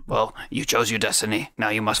 Well, you chose your destiny. Now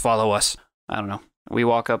you must follow us. I don't know. We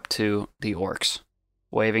walk up to the orcs,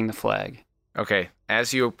 waving the flag. Okay.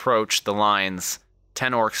 As you approach the lines,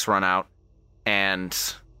 10 orcs run out, and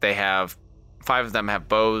they have 5 of them have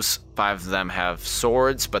bows, 5 of them have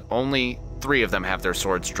swords, but only 3 of them have their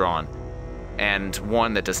swords drawn. And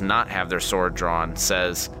one that does not have their sword drawn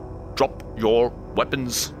says, "Drop your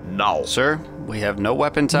weapons now." Sir, we have no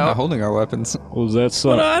weapons We're not out. holding our weapons. Was that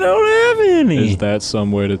some? But I don't have any. Is that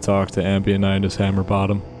some way to talk to Ambionitis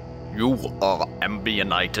Hammerbottom? You are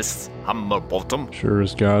Ambionitis Hammerbottom. Sure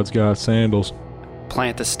as God's got sandals.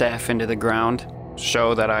 Plant the staff into the ground.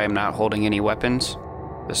 Show that I am not holding any weapons.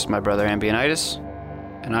 This is my brother Ambionitis,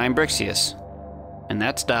 and I'm Brixius. And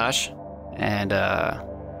that's Dash. And,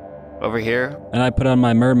 over here, And I put on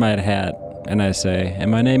my mermaid hat and I say, and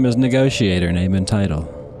my name is Negotiator, name and title.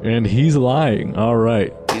 And he's lying. All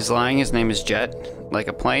right. he's lying. His name is Jet, like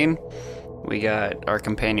a plane. We got our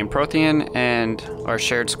companion Prothean and our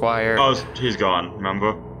shared squire. Oh, he's gone,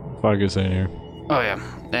 remember? Figus ain't here. Oh, yeah.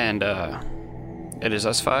 And, it is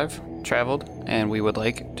us 5 traveled, and we would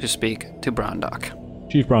like to speak to Brondock.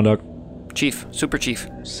 Chief Bronduck. Chief, Super Chief.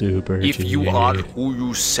 Super If Chief. you are who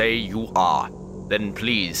you say you are, then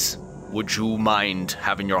please, would you mind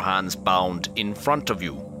having your hands bound in front of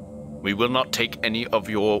you? We will not take any of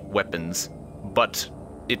your weapons, but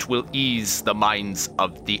it will ease the minds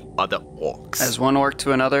of the other orcs. As one orc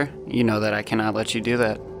to another, you know that I cannot let you do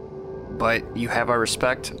that. But you have our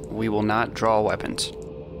respect. We will not draw weapons.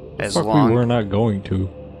 We're not going to.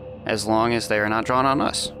 As long as they are not drawn on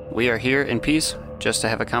us. We are here in peace just to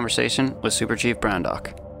have a conversation with Super Chief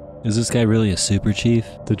Browndock. Is this guy really a super chief?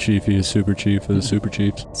 The chiefy is super chief of the super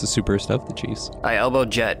chiefs. It's the superest of the chiefs. I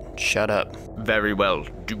elbowed Jet. Shut up. Very well.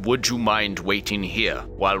 Would you mind waiting here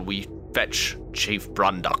while we fetch Chief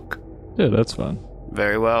Browndock? Yeah, that's fine.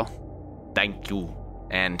 Very well. Thank you.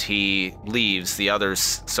 And he leaves the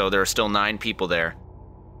others, so there are still 9 people there.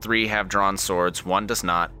 3 have drawn swords, 1 does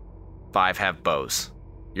not, 5 have bows.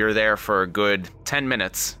 You're there for a good 10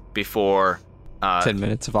 minutes before... 10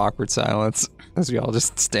 minutes of awkward silence as we all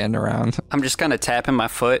just stand around. I'm just kind of tapping my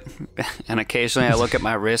foot, and occasionally I look at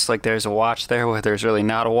my wrist like there's a watch there where there's really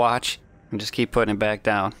not a watch, and just keep putting it back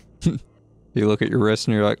down. You look at your wrist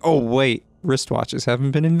and you're like, oh, wait, wristwatches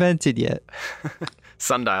haven't been invented yet.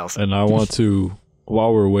 Sundials. And I want to,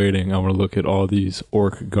 while we're waiting, I want to look at all these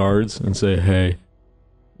orc guards and say, hey,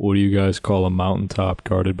 what do you guys call a mountaintop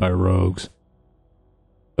guarded by rogues?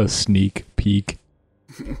 A sneak peek.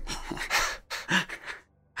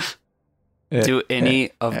 Do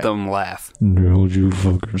any of them laugh? No, you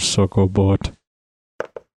fucking sucker butt.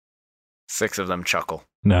 6 of them chuckle.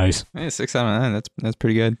 Nice. Hey, 6 out of 9. That's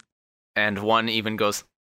pretty good. And 1 even goes,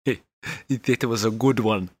 "That was a good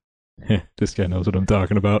one." This guy knows what I'm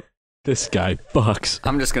talking about. This guy fucks.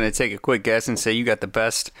 I'm just gonna take a quick guess and say you got the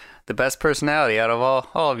best personality out of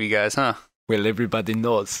all of you guys, huh? Well, everybody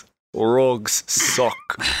knows. Rogues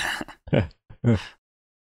suck.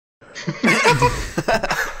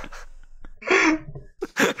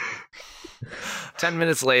 10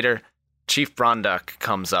 minutes later, Chief Browndock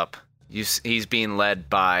comes up. He's being led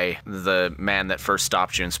by the man that first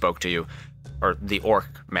stopped you and spoke to you, or the orc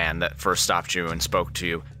man that first stopped you and spoke to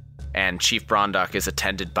you. And Chief Browndock is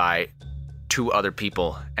attended by 2 other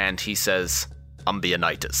people, and he says,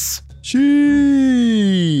 Umbionitis.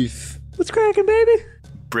 Chief! What's cracking, baby?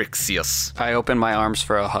 Brixius. I open my arms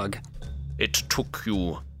for a hug. It took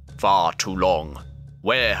you far too long.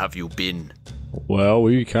 Where have you been? Well,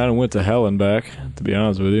 we kind of went to hell and back, to be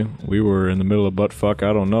honest with you. We were in the middle of buttfuck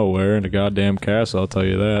I don't know where in a goddamn castle, I'll tell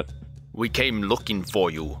you that. We came looking for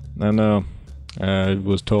you. I know. I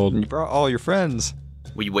was told... You brought all your friends.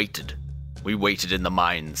 We waited. We waited in the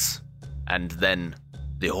mines. And then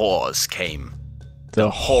the horrors came. The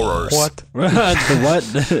horrors. What? The what?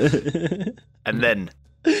 And then...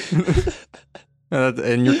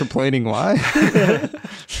 And you're complaining why?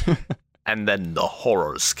 And then the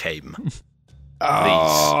horrors came.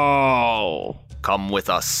 Oh. Please, come with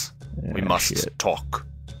us. Yeah, we must shit. talk.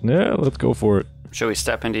 Yeah, let's go for it. Should we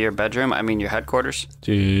step into your bedroom? I mean your headquarters?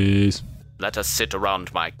 Jeez. Let us sit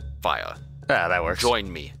around my fire. Ah, that works.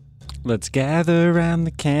 Join me. Let's gather around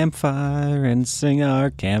the campfire and sing our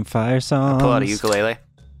campfire songs. Pull out a ukulele.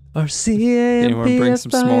 Or CMP Anyone bring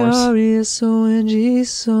some s'mores?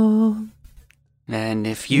 song. And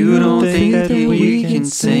if you don't think that we can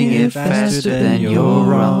sing it faster, then you're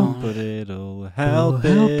wrong. But it'll help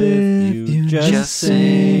if you just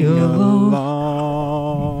sing along.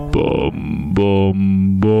 Bum,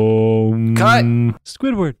 bum, bum. Cut!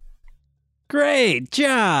 Squidward. Great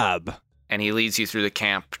job! And he leads you through the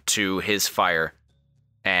camp to his fire.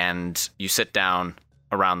 And you sit down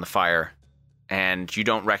around the fire. And you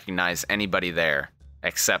don't recognize anybody there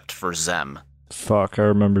except for Zem. Fuck, I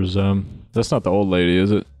remember Zem. That's not the old lady, is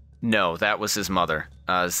it? No, that was his mother.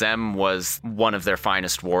 Zem was one of their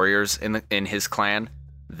finest warriors in his clan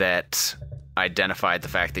that identified the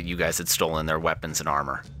fact that you guys had stolen their weapons and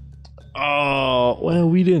armor. Oh, well,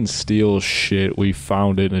 we didn't steal shit. We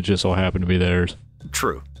found it and it just so happened to be theirs.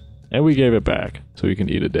 True. And we gave it back so you can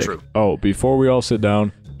eat a dick. True. Oh, before we all sit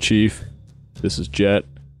down, Chief, this is Jet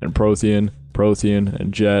and Prothean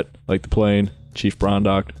and Jet, like the plane. Chief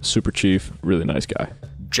Browndock, Super Chief, really nice guy.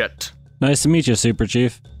 Jet, Nice to meet you, Super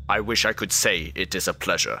Chief. I wish I could say it is a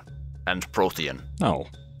pleasure. And Prothean, Oh.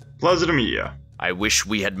 Pleasure to meet you. I wish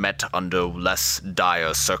we had met under less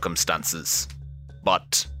dire circumstances.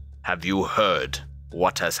 But have you heard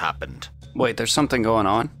what has happened? Wait, there's something going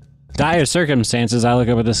on? Dire circumstances, I look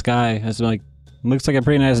up at the sky. It's like, looks like a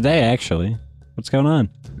pretty nice day, actually. What's going on?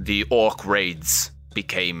 The orc raids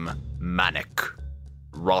became manic.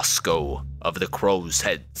 Roscoe of the Crow's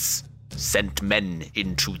Heads sent men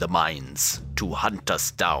into the mines to hunt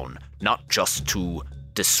us down, not just to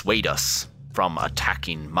dissuade us, from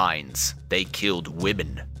attacking mines. They killed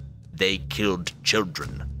women. They killed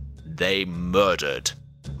children. They murdered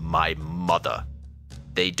my mother.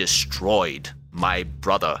 They destroyed my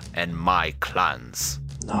brother and my clans.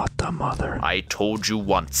 Not the mother. I told you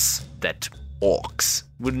once that orcs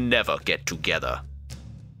would never get together.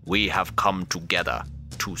 We have come together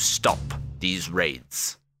to stop these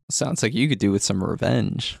raids. Sounds like you could do with some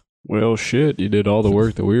revenge. Well, shit, you did all the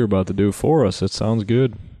work that we were about to do for us. It sounds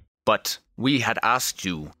good. But we had asked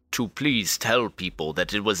you to please tell people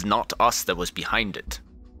that it was not us that was behind it.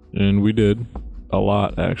 And we did. A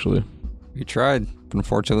lot, actually. We tried. But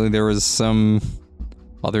unfortunately, there was some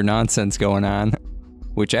other nonsense going on,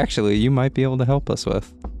 which actually you might be able to help us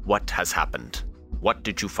with. What has happened? What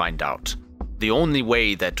did you find out? The only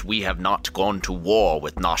way that we have not gone to war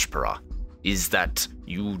with Noshpara is that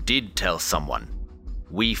you did tell someone.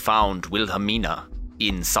 We found Wilhelmina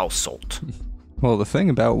in South Salt. Well, the thing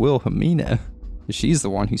about Wilhelmina is she's the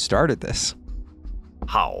one who started this.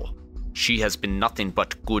 How? She has been nothing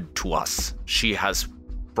but good to us. She has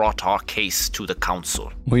brought our case to the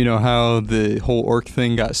council. Well, you know how the whole orc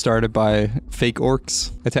thing got started by fake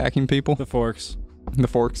orcs attacking people? The forks. The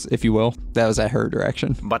forks, if you will. That was at her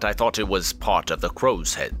direction. But I thought it was part of the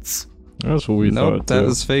crow's heads. That's what we thought, Nope, that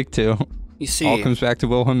was fake too. You see, All comes back to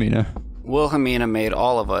Wilhelmina. Wilhelmina made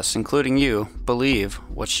all of us, including you, believe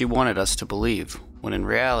what she wanted us to believe, when in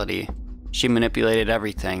reality, she manipulated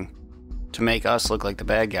everything to make us look like the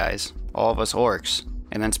bad guys, all of us orcs,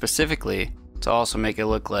 and then specifically to also make it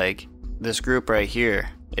look like this group right here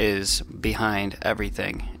is behind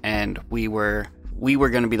everything, and we were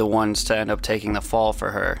going to be the ones to end up taking the fall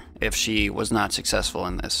for her if she was not successful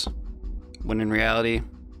in this. When in reality,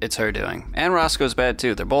 it's her doing. And Roscoe's bad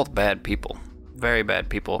too. They're both bad people. Very bad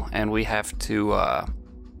people. And we have to,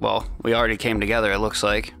 we already came together, it looks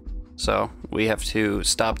like. So we have to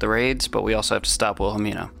stop the raids, but we also have to stop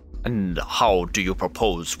Wilhelmina. And how do you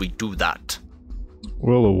propose we do that?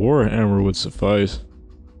 Well, a warhammer would suffice.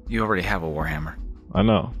 You already have a warhammer. I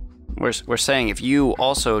know. We're saying if you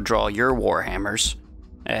also draw your warhammers,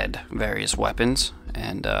 add various weapons,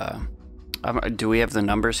 and do we have the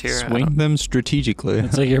numbers here? Swing them strategically.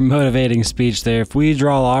 It's like your motivating speech there. If we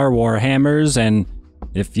draw our warhammers, and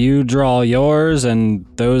if you draw yours, and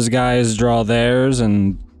those guys draw theirs,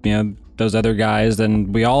 and those other guys,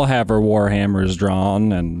 then we all have our warhammers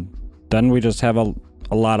drawn, and then we just have a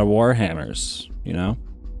lot of warhammers.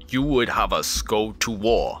 You would have us go to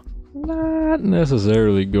war. Not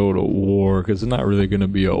necessarily go to war, because it's not really going to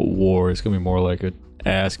be a war. It's going to be more like an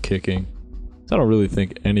ass kicking. So I don't really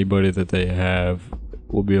think anybody that they have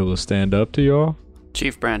will be able to stand up to y'all.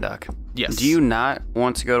 Chief Brandock. Yes. Do you not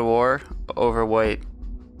want to go to war over what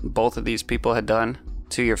both of these people had done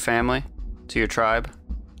to your family, to your tribe,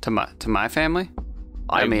 to my family?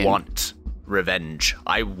 I want revenge.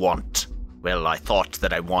 I thought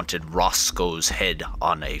that I wanted Roscoe's head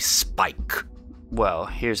on a spike. Well,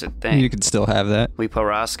 here's the thing. You could still have that. We put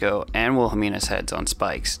Roscoe and Wilhelmina's heads on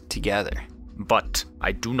spikes together. But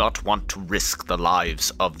I do not want to risk the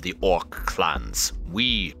lives of the orc clans.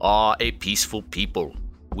 We are a peaceful people.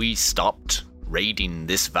 We stopped raiding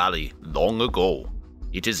this valley long ago.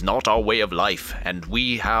 It is not our way of life, and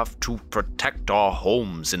we have to protect our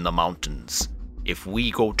homes in the mountains. If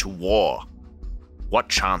we go to war, what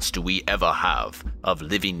chance do we ever have of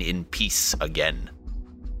living in peace again?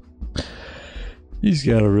 He's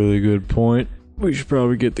got a really good point. We should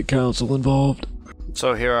probably get the council involved.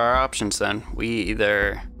 So here are our options then. We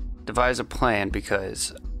either devise a plan,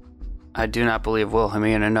 because I do not believe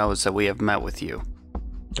Wilhelmina knows that we have met with you.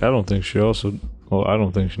 I don't think she knows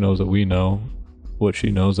that we know what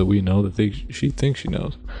she knows that we know that she thinks she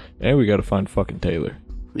knows. And we gotta find fucking Taylor.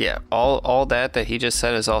 Yeah, all that he just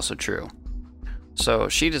said is also true. So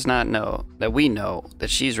she does not know that we know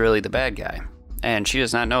that she's really the bad guy. And she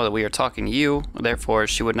does not know that we are talking to you, therefore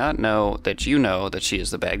she would not know that you know that she is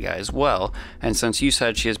the bad guy as well. And since you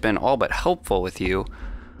said she has been all but helpful with you,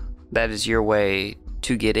 that is your way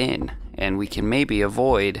to get in. And we can maybe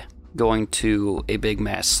avoid going to a big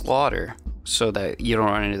mass slaughter so that you don't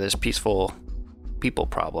run into this peaceful people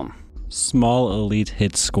problem. Small elite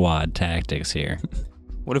hit squad tactics here.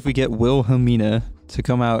 What if we get Wilhelmina to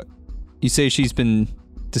come out? You say she's been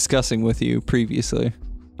discussing with you previously.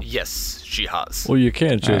 Yes, she has. Well, you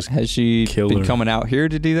can't just has she kill been her. coming out here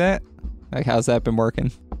to do that? Like, how's that been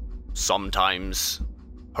working? Sometimes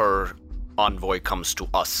her envoy comes to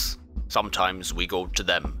us. Sometimes we go to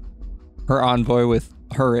them. Her envoy with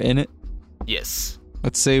her in it? Yes.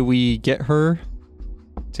 Let's say we get her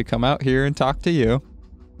to come out here and talk to you,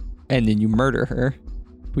 and then you murder her.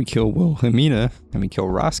 We kill Wilhelmina, and we kill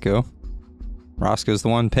Roscoe. Roscoe's the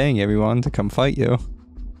one paying everyone to come fight you.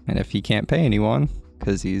 And if he can't pay anyone,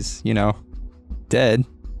 because he's, dead,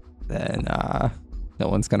 then no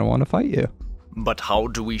one's going to want to fight you. But how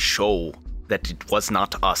do we show that it was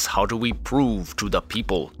not us? How do we prove to the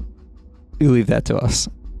people? You leave that to us.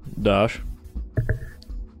 Dash,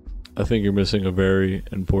 I think you're missing a very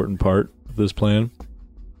important part of this plan.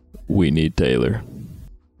 We need Taylor.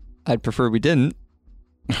 I'd prefer we didn't.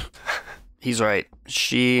 He's right.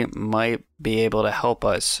 She might be able to help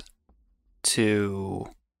us to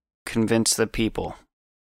convince the people.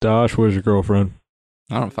 Dash, where's your girlfriend?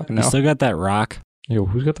 I don't fucking You know. still got that rock? Yo,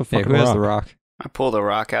 who's got the Yeah, fucking who has rock? the rock? I pulled a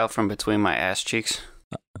rock out from between my ass cheeks.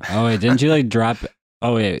 Oh, wait, didn't you, drop...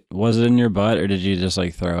 Oh, wait, was it in your butt, or did you just,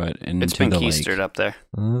 throw it into It's been the lake? keistered up there.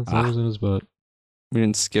 That was in his butt. We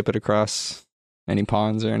didn't skip it across any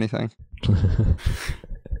ponds or anything.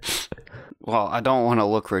 Well, I don't want to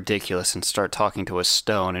look ridiculous and start talking to a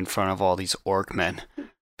stone in front of all these orc men,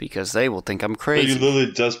 because they will think I'm You crazy.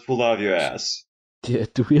 literally just pulled out of your ass. Yeah,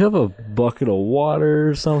 do we have a bucket of water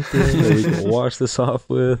or something that we can wash this off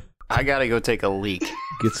with? I gotta go take a leak.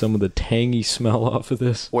 Get some of the tangy smell off of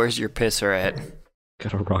this? Where's your pisser at?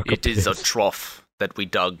 Got a rock It is a piss. trough that we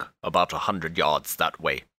dug about 100 yards that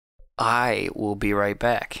way. I will be right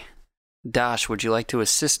back. Dash, would you like to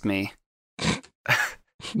assist me?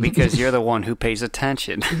 Because you're the one who pays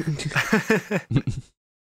attention.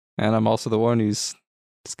 And I'm also the one who's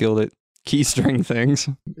skilled at keystring things.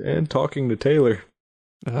 And talking to Taylor.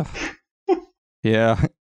 Ugh. Yeah.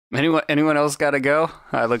 Anyone else gotta go?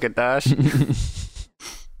 I look at Dash.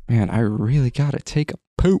 Man, I really gotta take a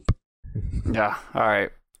poop. Yeah,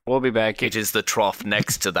 alright. We'll be back. It is the trough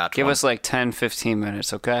next to that Give one. us 10, 15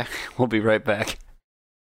 minutes, okay? We'll be right back.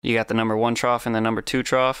 You got the number 1 trough and the number 2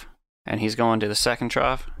 trough, and he's going to the second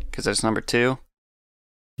trough, because that's number 2.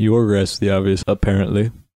 Your grasped the obvious,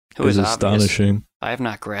 apparently. Who is obvious? astonishing. I have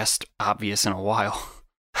not grasped obvious in a while.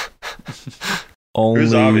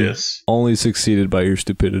 Who's obvious? Only succeeded by your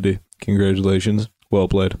stupidity. Congratulations. Well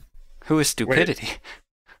played. Who is stupidity?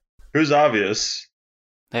 Who's obvious?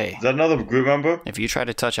 Hey, Is that another group member? if you try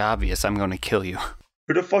to touch obvious, I'm going to kill you.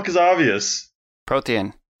 Who the fuck is obvious?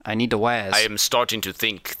 Protean, I need to Waz. I am starting to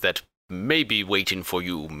think that maybe waiting for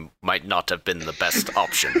you might not have been the best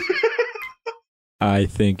option. I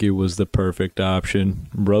think it was the perfect option.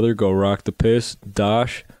 Brother, go rock the piss.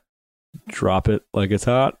 Dash, drop it like it's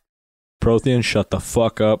hot. Prothean, shut the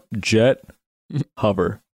fuck up. Jet,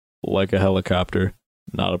 hover like a helicopter,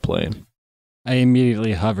 not a plane. I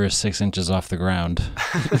immediately hover 6 inches off the ground.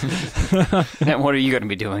 And what are you going to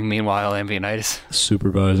be doing meanwhile, Ambionitis?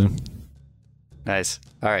 Supervising. Nice.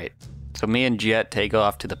 All right. So me and Jet take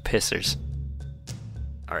off to the pissers.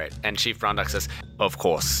 All right, and Chief Rondock says, of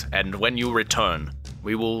course, and when you return,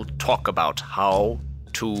 we will talk about how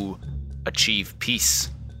to achieve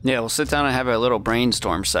peace, Yeah, we'll sit down and have a little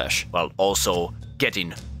brainstorm sesh. while also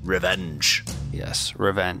getting revenge. Yes,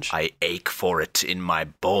 revenge. I ache for it in my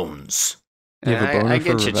bones. You have a boner I for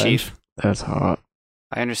get you, revenge? Chief. That's hot.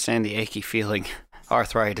 I understand the achy feeling.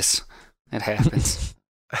 Arthritis. It happens.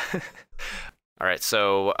 All right,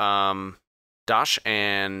 so Dosh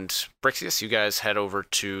and Brixius, you guys head over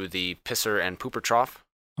to the pisser and pooper trough.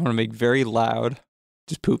 I want to make very loud,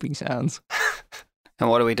 just pooping sounds. And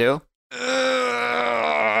what do?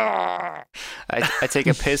 I take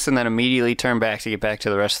a piss and then immediately turn back to get back to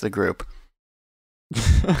the rest of the group.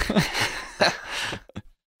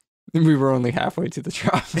 We were only halfway to the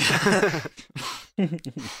trough.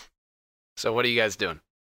 So what are you guys doing?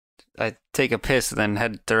 I take a piss and then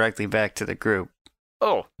head directly back to the group.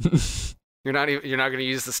 Oh, you're not going to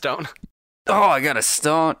use the stone? Oh, I got a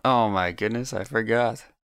stone. Oh my goodness, I forgot.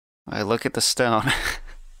 I look at the stone.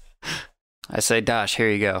 I say, Dosh, here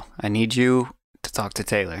you go. I need you to talk to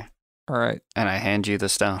Taylor. All right. And I hand you the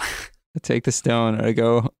stone. I take the stone and I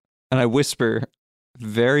go and I whisper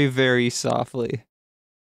very, very softly,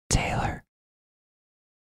 Taylor.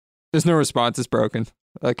 There's no response. It's broken.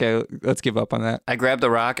 Okay, let's give up on that. I grab the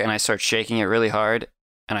rock and I start shaking it really hard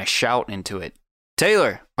and I shout into it.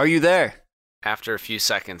 Taylor, are you there? After a few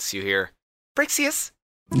seconds, you hear, Brixius?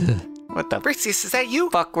 What the Brixius, is that you?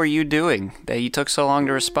 fuck were you doing that you took so long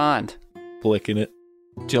to respond? Flicking it.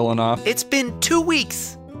 Jilling off. It's been 2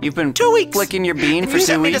 weeks. You've been 2 weeks. flicking your bean And for you 2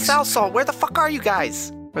 sent me to weeks? South Salt. Where the fuck are you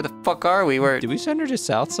guys? Where the fuck are we? Did we send her to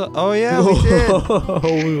South Salt? Oh, yeah, we did.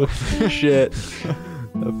 Oh, shit.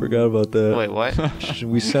 I forgot about that. Wait, what?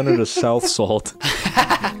 We sent her to South Salt.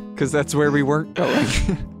 Because that's where we weren't going.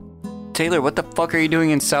 Taylor, what the fuck are you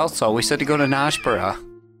doing in South Salt? We said to go to Nashborough.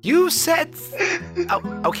 You said...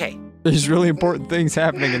 Oh, okay. There's really important things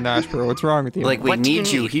happening in Nashborough. What's wrong with you? Like, we What do you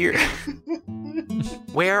need you need? here.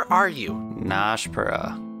 Where are you?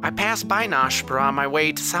 Noshpura. I passed by Noshpura on my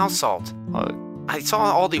way to South Salt. I saw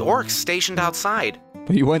all the orcs stationed outside.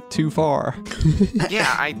 But you went too far. Yeah,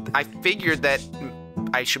 I figured that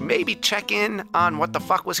I should maybe check in on what the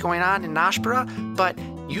fuck was going on in Noshpura, but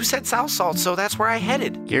you said South Salt, so that's where I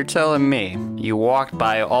headed. You're telling me you walked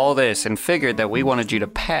by all this and figured that we wanted you to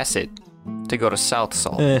pass it to go to South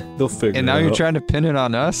Salt? They'll figure And now it you're out. trying to pin it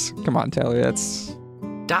on us? Come on, Taylor, that's...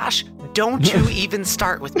 Dosh, don't you even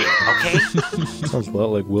start with me, okay? Sounds a lot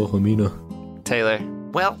like Wilhelmina. Taylor,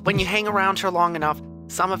 Well, when you hang around her long enough,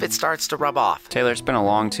 some of it starts to rub off. Taylor, it's been a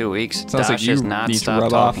long 2 weeks. Sounds Dosh like you has not need to stopped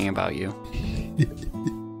rub off. talking about you.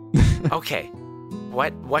 Okay,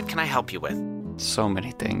 what can I help you with? So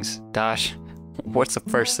many things. Dosh, what's the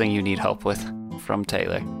first thing you need help with from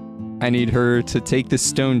Taylor? I need her to take this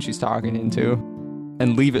stone she's talking into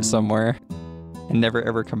and leave it somewhere and never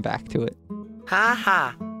ever come back to it. Ha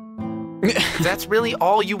ha. That's really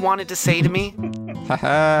all you wanted to say to me?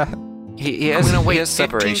 Haha. He has, gonna wait he has 15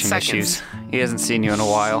 separation seconds. issues. He hasn't seen you in a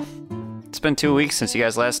while. It's been 2 weeks since you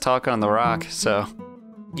guys last talked on the rock, so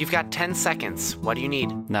You've got 10 seconds. What do you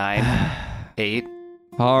need? 9, 8,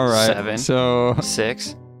 All right. 7. So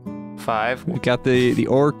 6, 5, we got the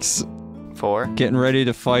orcs 4, getting ready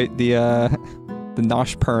to fight the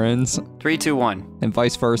Noshpurans 3, 2, 1. and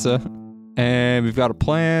vice versa. And we've got a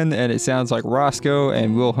plan, and it sounds like Roscoe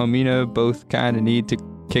and Wilhelmina both kind of need to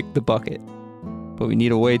kick the bucket. But we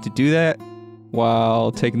need a way to do that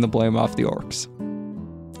while taking the blame off the orcs.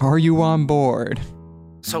 Are you on board?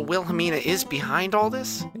 So Wilhelmina is behind all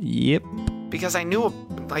this? Yep. Because I knew,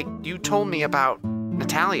 like, you told me about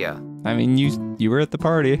Natalia. I mean, you were at the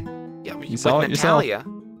party. Yeah, You saw with it yourself. Natalia.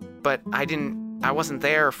 But I wasn't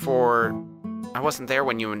there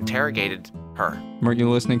when you interrogated her. Weren't you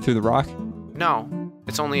listening through the rock? No,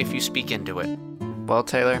 it's only if you speak into it. Well,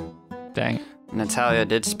 Taylor, Dang. Natalia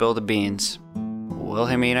did spill the beans.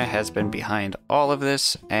 Wilhelmina has been behind all of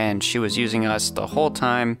this, and she was using us the whole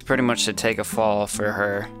time pretty much to take a fall for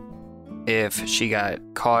her if she got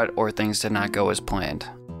caught or things did not go as planned.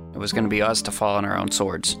 It was going to be us to fall on our own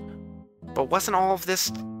swords. But wasn't all of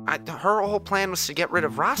this... her whole plan was to get rid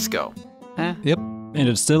of Roscoe. And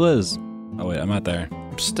it still is. Oh, wait, I'm not there.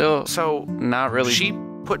 Still So not really. she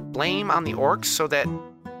put blame on the orcs so that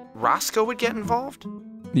Roscoe would get involved?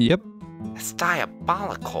 Yep. That's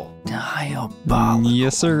diabolical.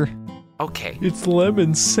 Yes, sir. Okay, It's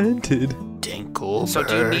lemon scented. Dinkle. so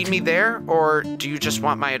do you need me there, or do you just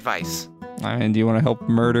want my advice? And do you want to help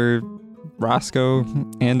murder Roscoe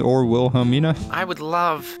and or Wilhelmina? I would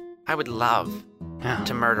love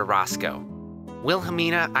to murder Roscoe.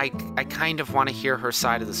 Wilhelmina, I kind of want to hear her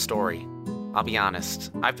side of the story. I'll be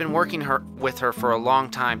honest. I've been working with her for a long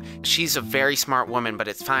time. She's a very smart woman, but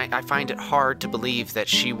I find it hard to believe that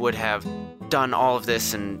she would have done all of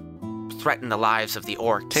this and threatened the lives of the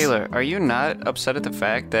orcs. Taylor, are you not upset at the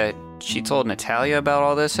fact that she told Natalia about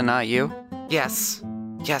all this and not you? Yes,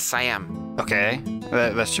 I am. Okay,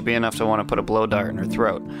 that should be enough to want to put a blow dart in her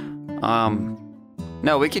throat.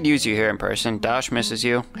 No, we could use you here in person. Dosh misses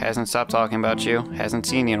you, hasn't stopped talking about you, hasn't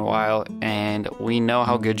seen you in a while, and we know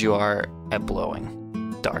how good you are at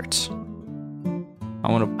blowing darts. I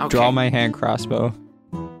want to Okay. draw my hand crossbow,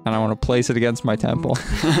 and I want to place it against my temple.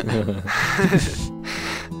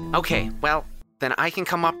 Okay, well, then I can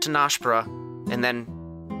come up to Noshpura, and then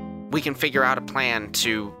we can figure out a plan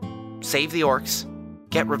to save the orcs,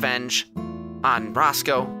 get revenge on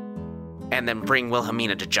Roscoe, and then bring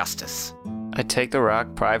Wilhelmina to justice. I take the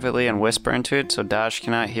rock privately and whisper into it so Dosh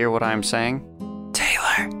cannot hear what I'm saying.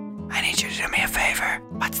 Taylor, I need you to do me a favor.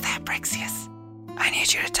 What's that, Brixius? I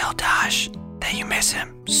need you to tell Dosh that you miss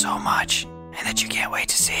him so much and that you can't wait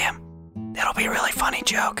to see him. It'll be a really funny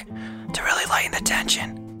joke to really lighten the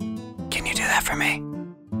tension. Can you do that for me?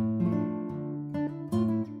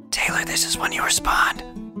 Taylor, this is when you respond.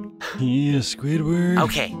 Yeah, Squidward.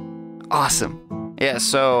 Okay, Awesome. Yeah,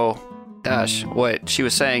 so, Dosh, what she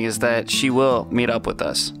was saying is that she will meet up with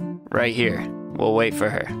us right here. We'll wait for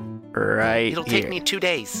her right it'll here. take me 2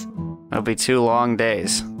 days, It'll be 2 long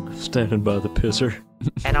days. Standing by the pisser.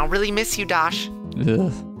 and I'll really miss you, Dosh.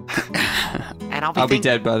 Ugh. And I'll be, I'll be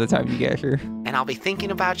dead by the time you get here. And I'll be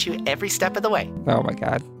thinking about you every step of the way. Oh my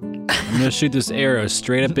god. I'm gonna shoot this arrow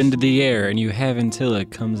straight up into the air, and you have until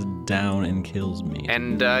it comes down and kills me.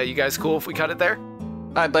 And you guys cool if we cut it there?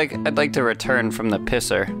 I'd like to return from the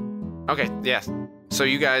pisser. Okay, yes. So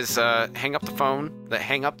you guys hang up the phone,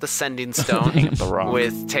 hang up the sending stone Hang up the rock.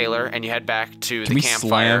 with Taylor, and you head back to Can the we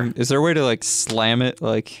campfire. slam? Is there a way to like slam it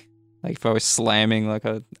like if I was slamming like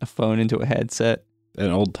a phone into a headset? An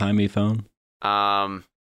old timey phone.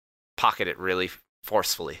 Pocket it really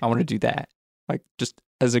forcefully. I want to do that. Like just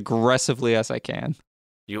as aggressively as I can.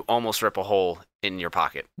 You almost rip a hole in your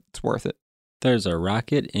pocket. It's worth it. There's a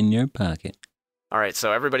rocket in your pocket. All right,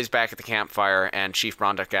 so everybody's back at the campfire, and Chief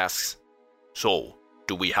Bronduk asks, "So,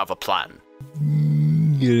 do we have a plan?"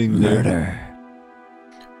 Getting Murder.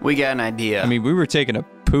 We got an idea. I mean, we were taking a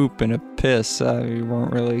poop and a piss. We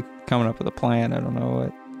weren't really coming up with a plan. I don't know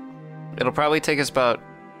what. It'll probably take us about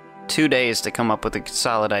 2 days to come up with a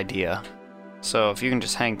solid idea. So if you can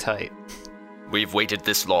just hang tight. We've waited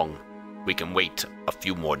this long. We can wait a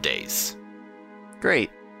few more days.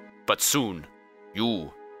 Great. But soon,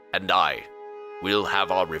 you and I will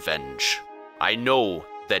have our revenge. I know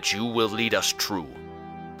that you will lead us true.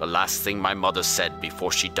 The last thing my mother said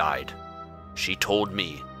before she died, she told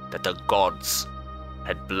me that the gods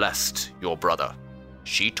had blessed your brother.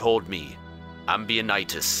 She told me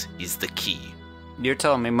Ambionitis is the key. You're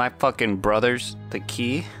telling me my fucking brother's the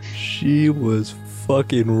key? She was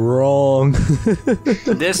fucking wrong.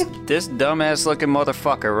 This dumbass looking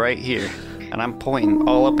motherfucker right here. And I'm pointing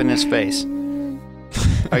all up in his face.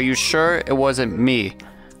 Are you sure it wasn't me?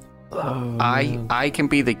 I can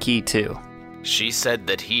be the key too. She said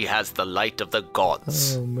that he has the light of the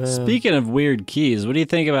gods. Oh, man. Speaking of weird keys, what do you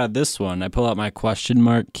think about this one? I pull out my question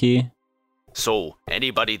mark key. So,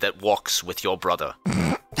 anybody that walks with your brother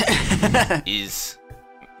is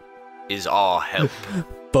our help.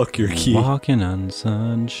 Fuck your key. Walking on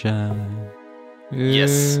sunshine.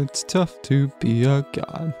 Yes. It's tough to be a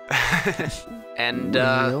god. And,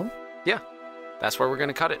 yeah, that's where we're going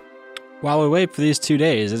to cut it. While we wait for these 2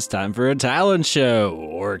 days, it's time for a talent show,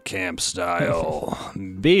 or camp style.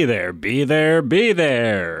 Be there, be there, be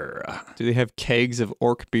there. Do they have kegs of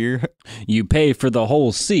orc beer? You pay for the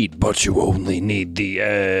whole seat, but you only need the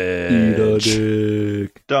edge. Eat a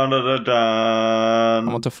dick. Dun dun dun dun.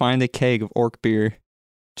 I want to find a keg of orc beer.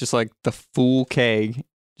 Just like the full keg.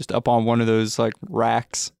 Just up on one of those like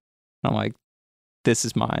racks. I'm like, this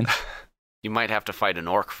is mine. You might have to fight an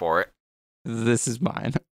orc for it. This is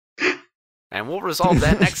mine. And we'll resolve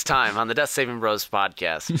that next time on the Death Saving Bros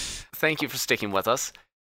podcast. Thank you for sticking with us.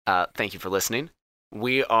 Thank you for listening.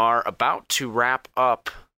 We are about to wrap up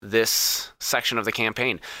this section of the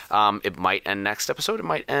campaign. It might end next episode. It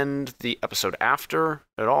might end the episode after.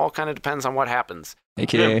 It all kind of depends on what happens.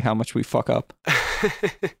 AKA how much we fuck up.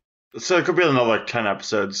 So it could be another like 10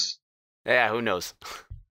 episodes. Yeah, who knows?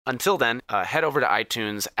 Until then, head over to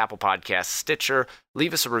iTunes, Apple Podcasts, Stitcher.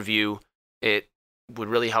 Leave us a review. It would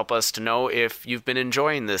really help us to know if you've been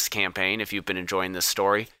enjoying this campaign, if you've been enjoying this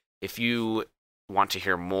story, if you want to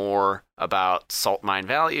hear more about Salt Mine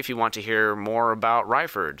Valley, if you want to hear more about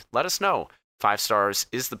Ryford, let us know. 5 stars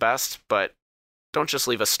is the best, but don't just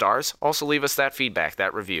leave us stars. Also leave us that feedback,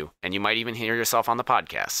 that review, and you might even hear yourself on the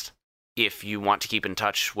podcast. If you want to keep in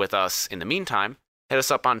touch with us in the meantime, hit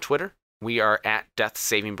us up on Twitter. We are at Death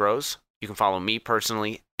Saving Bros. You can follow me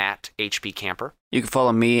personally at HP Camper. You can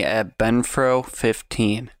follow me at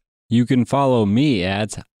Benfro15. You can follow me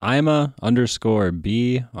at Ima_B_rad.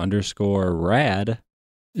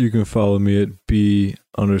 You can follow me at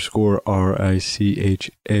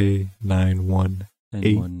B_RICHA918.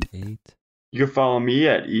 918. You can follow me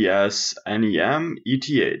at ESNEMETH.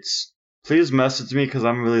 Please message me because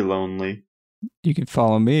I'm really lonely. You can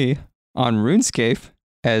follow me on RuneScape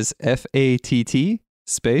as FATT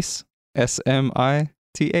space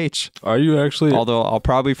SMITH. Are you actually? Although I'll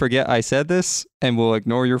probably forget I said this and will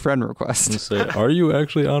ignore your friend request. Say, are you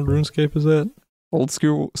actually on RuneScape? Is that Old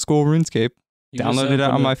school RuneScape. You just Downloaded it opened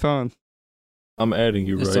on my phone. I'm adding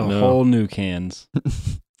you Just right a now. whole new cans.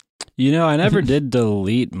 You know, I never did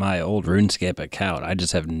delete my old RuneScape account. I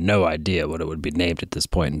just have no idea what it would be named at this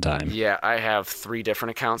point in time. Yeah, I have 3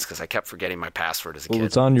 different accounts because I kept forgetting my password as a Well, kid.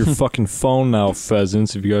 it's on your fucking phone now,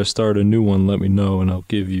 pheasants. If you guys start a new one, let me know and I'll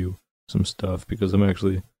give you some stuff because I'm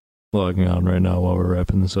actually logging on right now while we're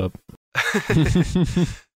wrapping this up.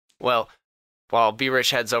 Well, while Be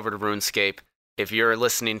Rich heads over to RuneScape, if you're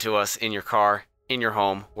listening to us in your car, in your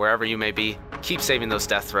home, wherever you may be, keep saving those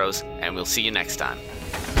death throws, and we'll see you next time.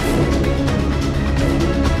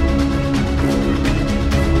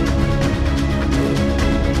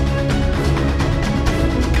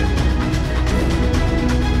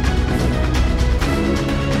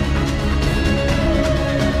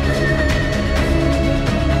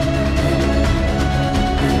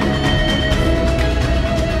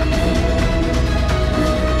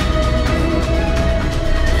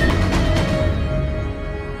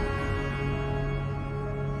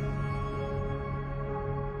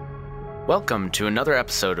 Welcome to another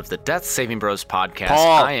episode of the Death Saving Bros podcast.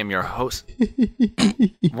 Paul. I am your host.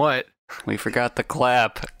 What? We forgot the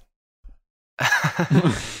clap.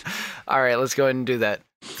 All right, let's go ahead and do that.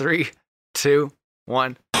 3, 2,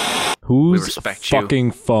 1. Whose respect you.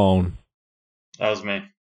 fucking phone? That was me.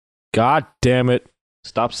 God damn it.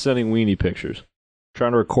 Stop sending weenie pictures. I'm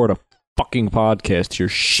trying to record a fucking podcast here.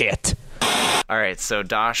 Shit. All right, so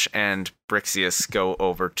Dosh and Brixius go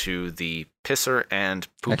over to the pisser and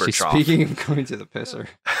pooper Actually, trough. speaking of going to the pisser,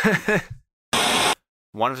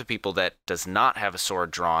 One of the people that does not have a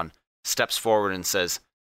sword drawn steps forward and says,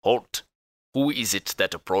 "Halt! Who is it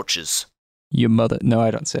that approaches?" your mother. No,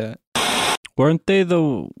 I don't say it. Weren't they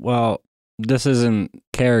well, this isn't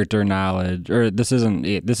character knowledge, or this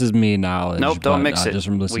is me knowledge. Nope, don't but, mix it. Just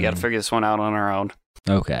from We listening. got to figure this one out on our own.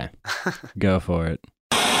 Okay, go for it.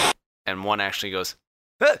 And one actually goes,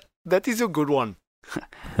 That is a good one.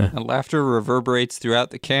 And laughter reverberates throughout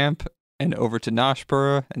the camp and over to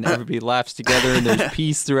Noshborough, and everybody laughs together, and there's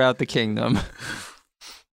peace throughout the kingdom.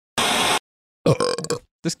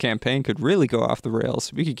 This campaign could really go off the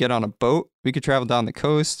rails. We could get on a boat, we could travel down the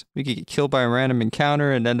coast, we could get killed by a random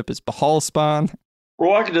encounter and end up as Bahal spawn.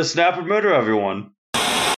 Or I could just snap and murder everyone.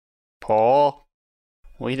 Paul,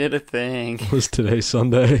 we did a thing. Was today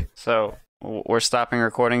Sunday? So, we're stopping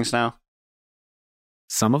recordings now?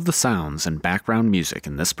 Some of the sounds and background music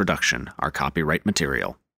in this production are copyright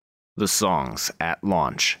material. The songs At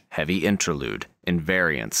Launch, Heavy Interlude,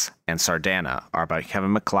 Invariance, and Sardana are by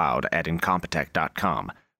Kevin MacLeod at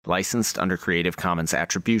Incompetech.com, licensed under Creative Commons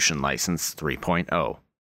Attribution License 3.0.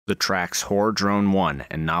 The tracks Horror Drone 1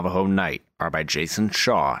 and Navajo Night are by Jason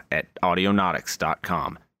Shaw at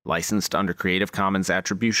Audionautics.com, licensed under Creative Commons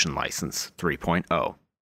Attribution License 3.0.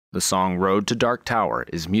 The song Road to Dark Tower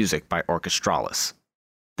is music by Orchestralis.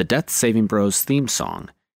 The Death Saving Bros theme song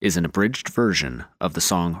is an abridged version of the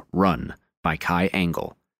song Run by Kai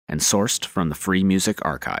Angle and sourced from the Free Music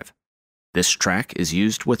Archive. This track is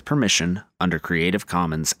used with permission under Creative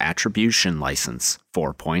Commons Attribution License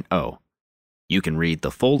 4.0. You can read the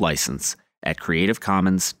full license at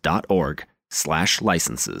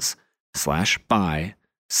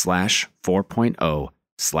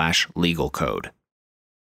creativecommons.org/licenses/by/4.0/legal code.